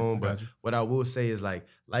on their own. But what I will say is like,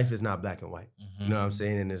 life is not black and white. You know what I'm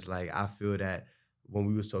saying? And it's like, I feel that when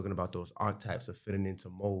we was talking about those archetypes of fitting into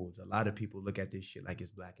molds, a lot of people look at this shit like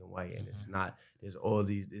it's black and white, and it's not. There's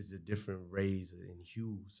a different rays and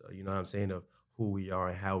hues. You know what I'm saying, of who we are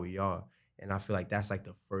and how we are. And I feel like that's like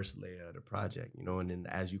the first layer of the project, you know, and then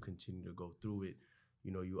as you continue to go through it,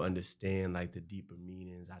 you know, you understand like the deeper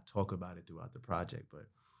meanings. I talk about it throughout the project, but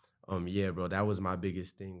yeah, bro, that was my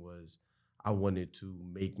biggest thing, was I wanted to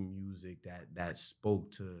make music that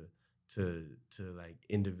spoke to like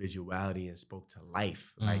individuality and spoke to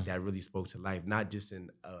life, like that really spoke to life, not just an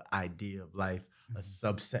idea of life, a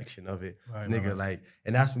subsection of it, nigga. Like,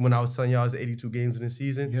 and that's when I was telling y'all it's 82 games in a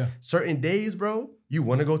season. Yeah. Certain days, bro, you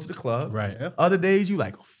want to go to the club. Right. Yep. Other days, you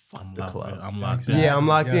like, fuck the club. I'm locked in. Yeah, I'm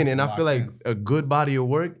locked in, and I feel like a good body of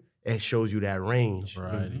work, it shows you that range.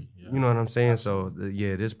 Variety. Yeah. You know what I'm saying? Absolutely. So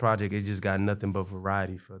yeah, this project, it just got nothing but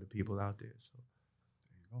variety for the people out there. So.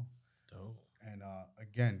 And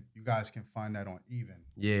again, you guys can find that on Even.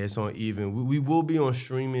 Yeah, it's on Even. We will be on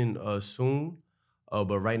streaming soon,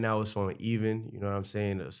 but right now it's on Even. You know what I'm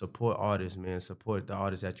saying? Support artists, man. Support the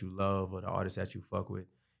artists that you love or the artists that you fuck with.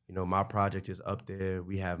 You know, my project is up there.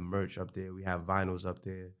 We have merch up there. We have vinyls up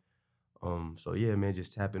there. So yeah, man,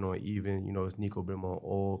 just tap in on Even. You know, it's Niko Brim on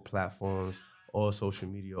all platforms, all social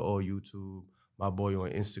media, all YouTube. My boy on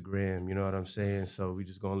Instagram, you know what I'm saying? So we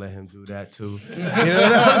just gonna let him do that too. You know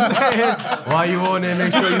what I'm saying? While you on there,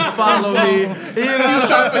 make sure you follow me. You know He's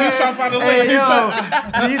trying to find a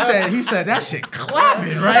link. He said that shit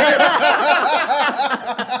clapping, right?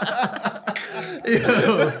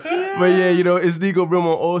 But yeah, you know, it's Niko Brim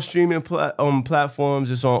on all streaming platforms.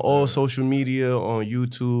 It's on all social media, on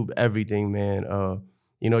YouTube, everything, man.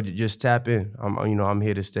 You know, just tap in. I'm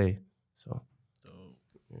here to stay. So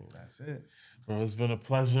that's it. Bro, it's been a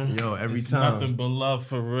pleasure. Yo, every time. Nothing but love,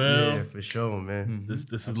 for real. Yeah, for sure, man.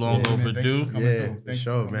 This is long overdue. Yeah, for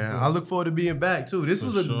sure, man. I look forward to being back, too. This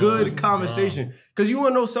was a good conversation. Because you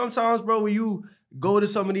want to know sometimes, bro, when you go to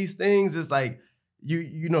some of these things, it's like,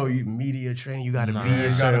 you know, you media training, you got to be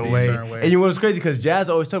a certain way. And you know what's crazy? Because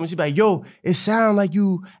Jazz always tells me, she's like, yo, it sounds like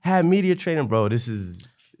you had media training, bro.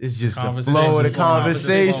 It's just the flow of the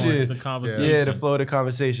conversation. It's a conversation. Yeah, the flow of the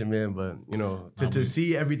conversation, man. But, you know, to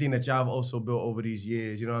see everything that y'all have also built over these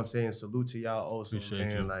years, you know what I'm saying? Salute to y'all also, Appreciate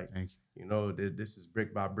man. you. Like, you know, this is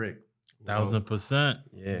brick by brick. 1000%.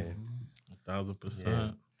 Yeah. 1000%.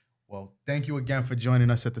 Yeah. Well, thank you again for joining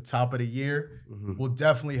us at the top of the year. We'll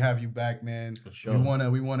definitely have you back, man. For sure.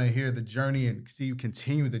 We wanna hear the journey and see you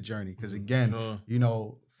continue the journey. Because again, you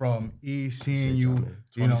know, from seeing you,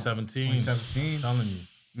 2017. Telling you.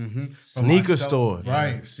 Sneaker store.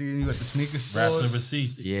 Right. Seeing you at the sneaker store. Raps and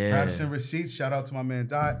receipts. Yeah. Raps and receipts. Shout out to my man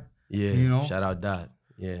Dot. Yeah. You know? Shout out Dot.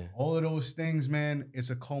 Yeah. All of those things, man, it's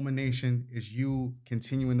a culmination. Is you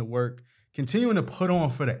continuing to work, continuing to put on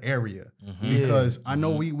for the area. Because I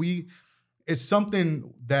know we it's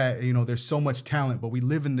something that, you know, there's so much talent, but we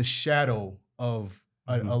live in the shadow of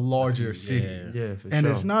a larger city. Yeah, for and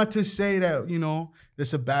sure. it's not to say that, you know,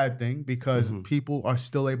 it's a bad thing, because people are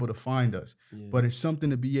still able to find us. But it's something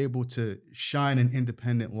to be able to shine an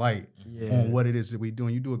independent light on what it is that we do.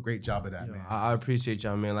 And you do a great job of that, man. I appreciate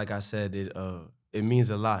y'all, man. Like I said, it means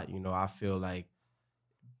a lot. You know, I feel like,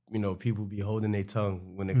 you know, people be holding their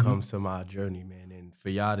tongue when it comes to my journey, man. And for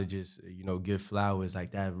y'all to just, you know, give flowers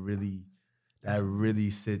like that really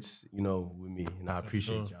sits, you know, with me. And I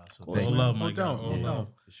appreciate y'all. So all love, my God. All love.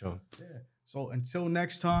 For sure. Yeah. So until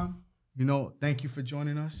next time, you know, thank you for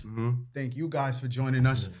joining us. Thank you guys for joining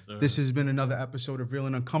us. Yes, this has been another episode of Real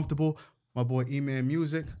and Uncomfortable. My boy E-Man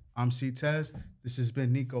Music. I'm C Tez. This has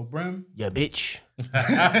been Niko Brim. Yeah, bitch.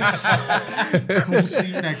 We'll see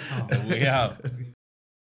you next time. We out.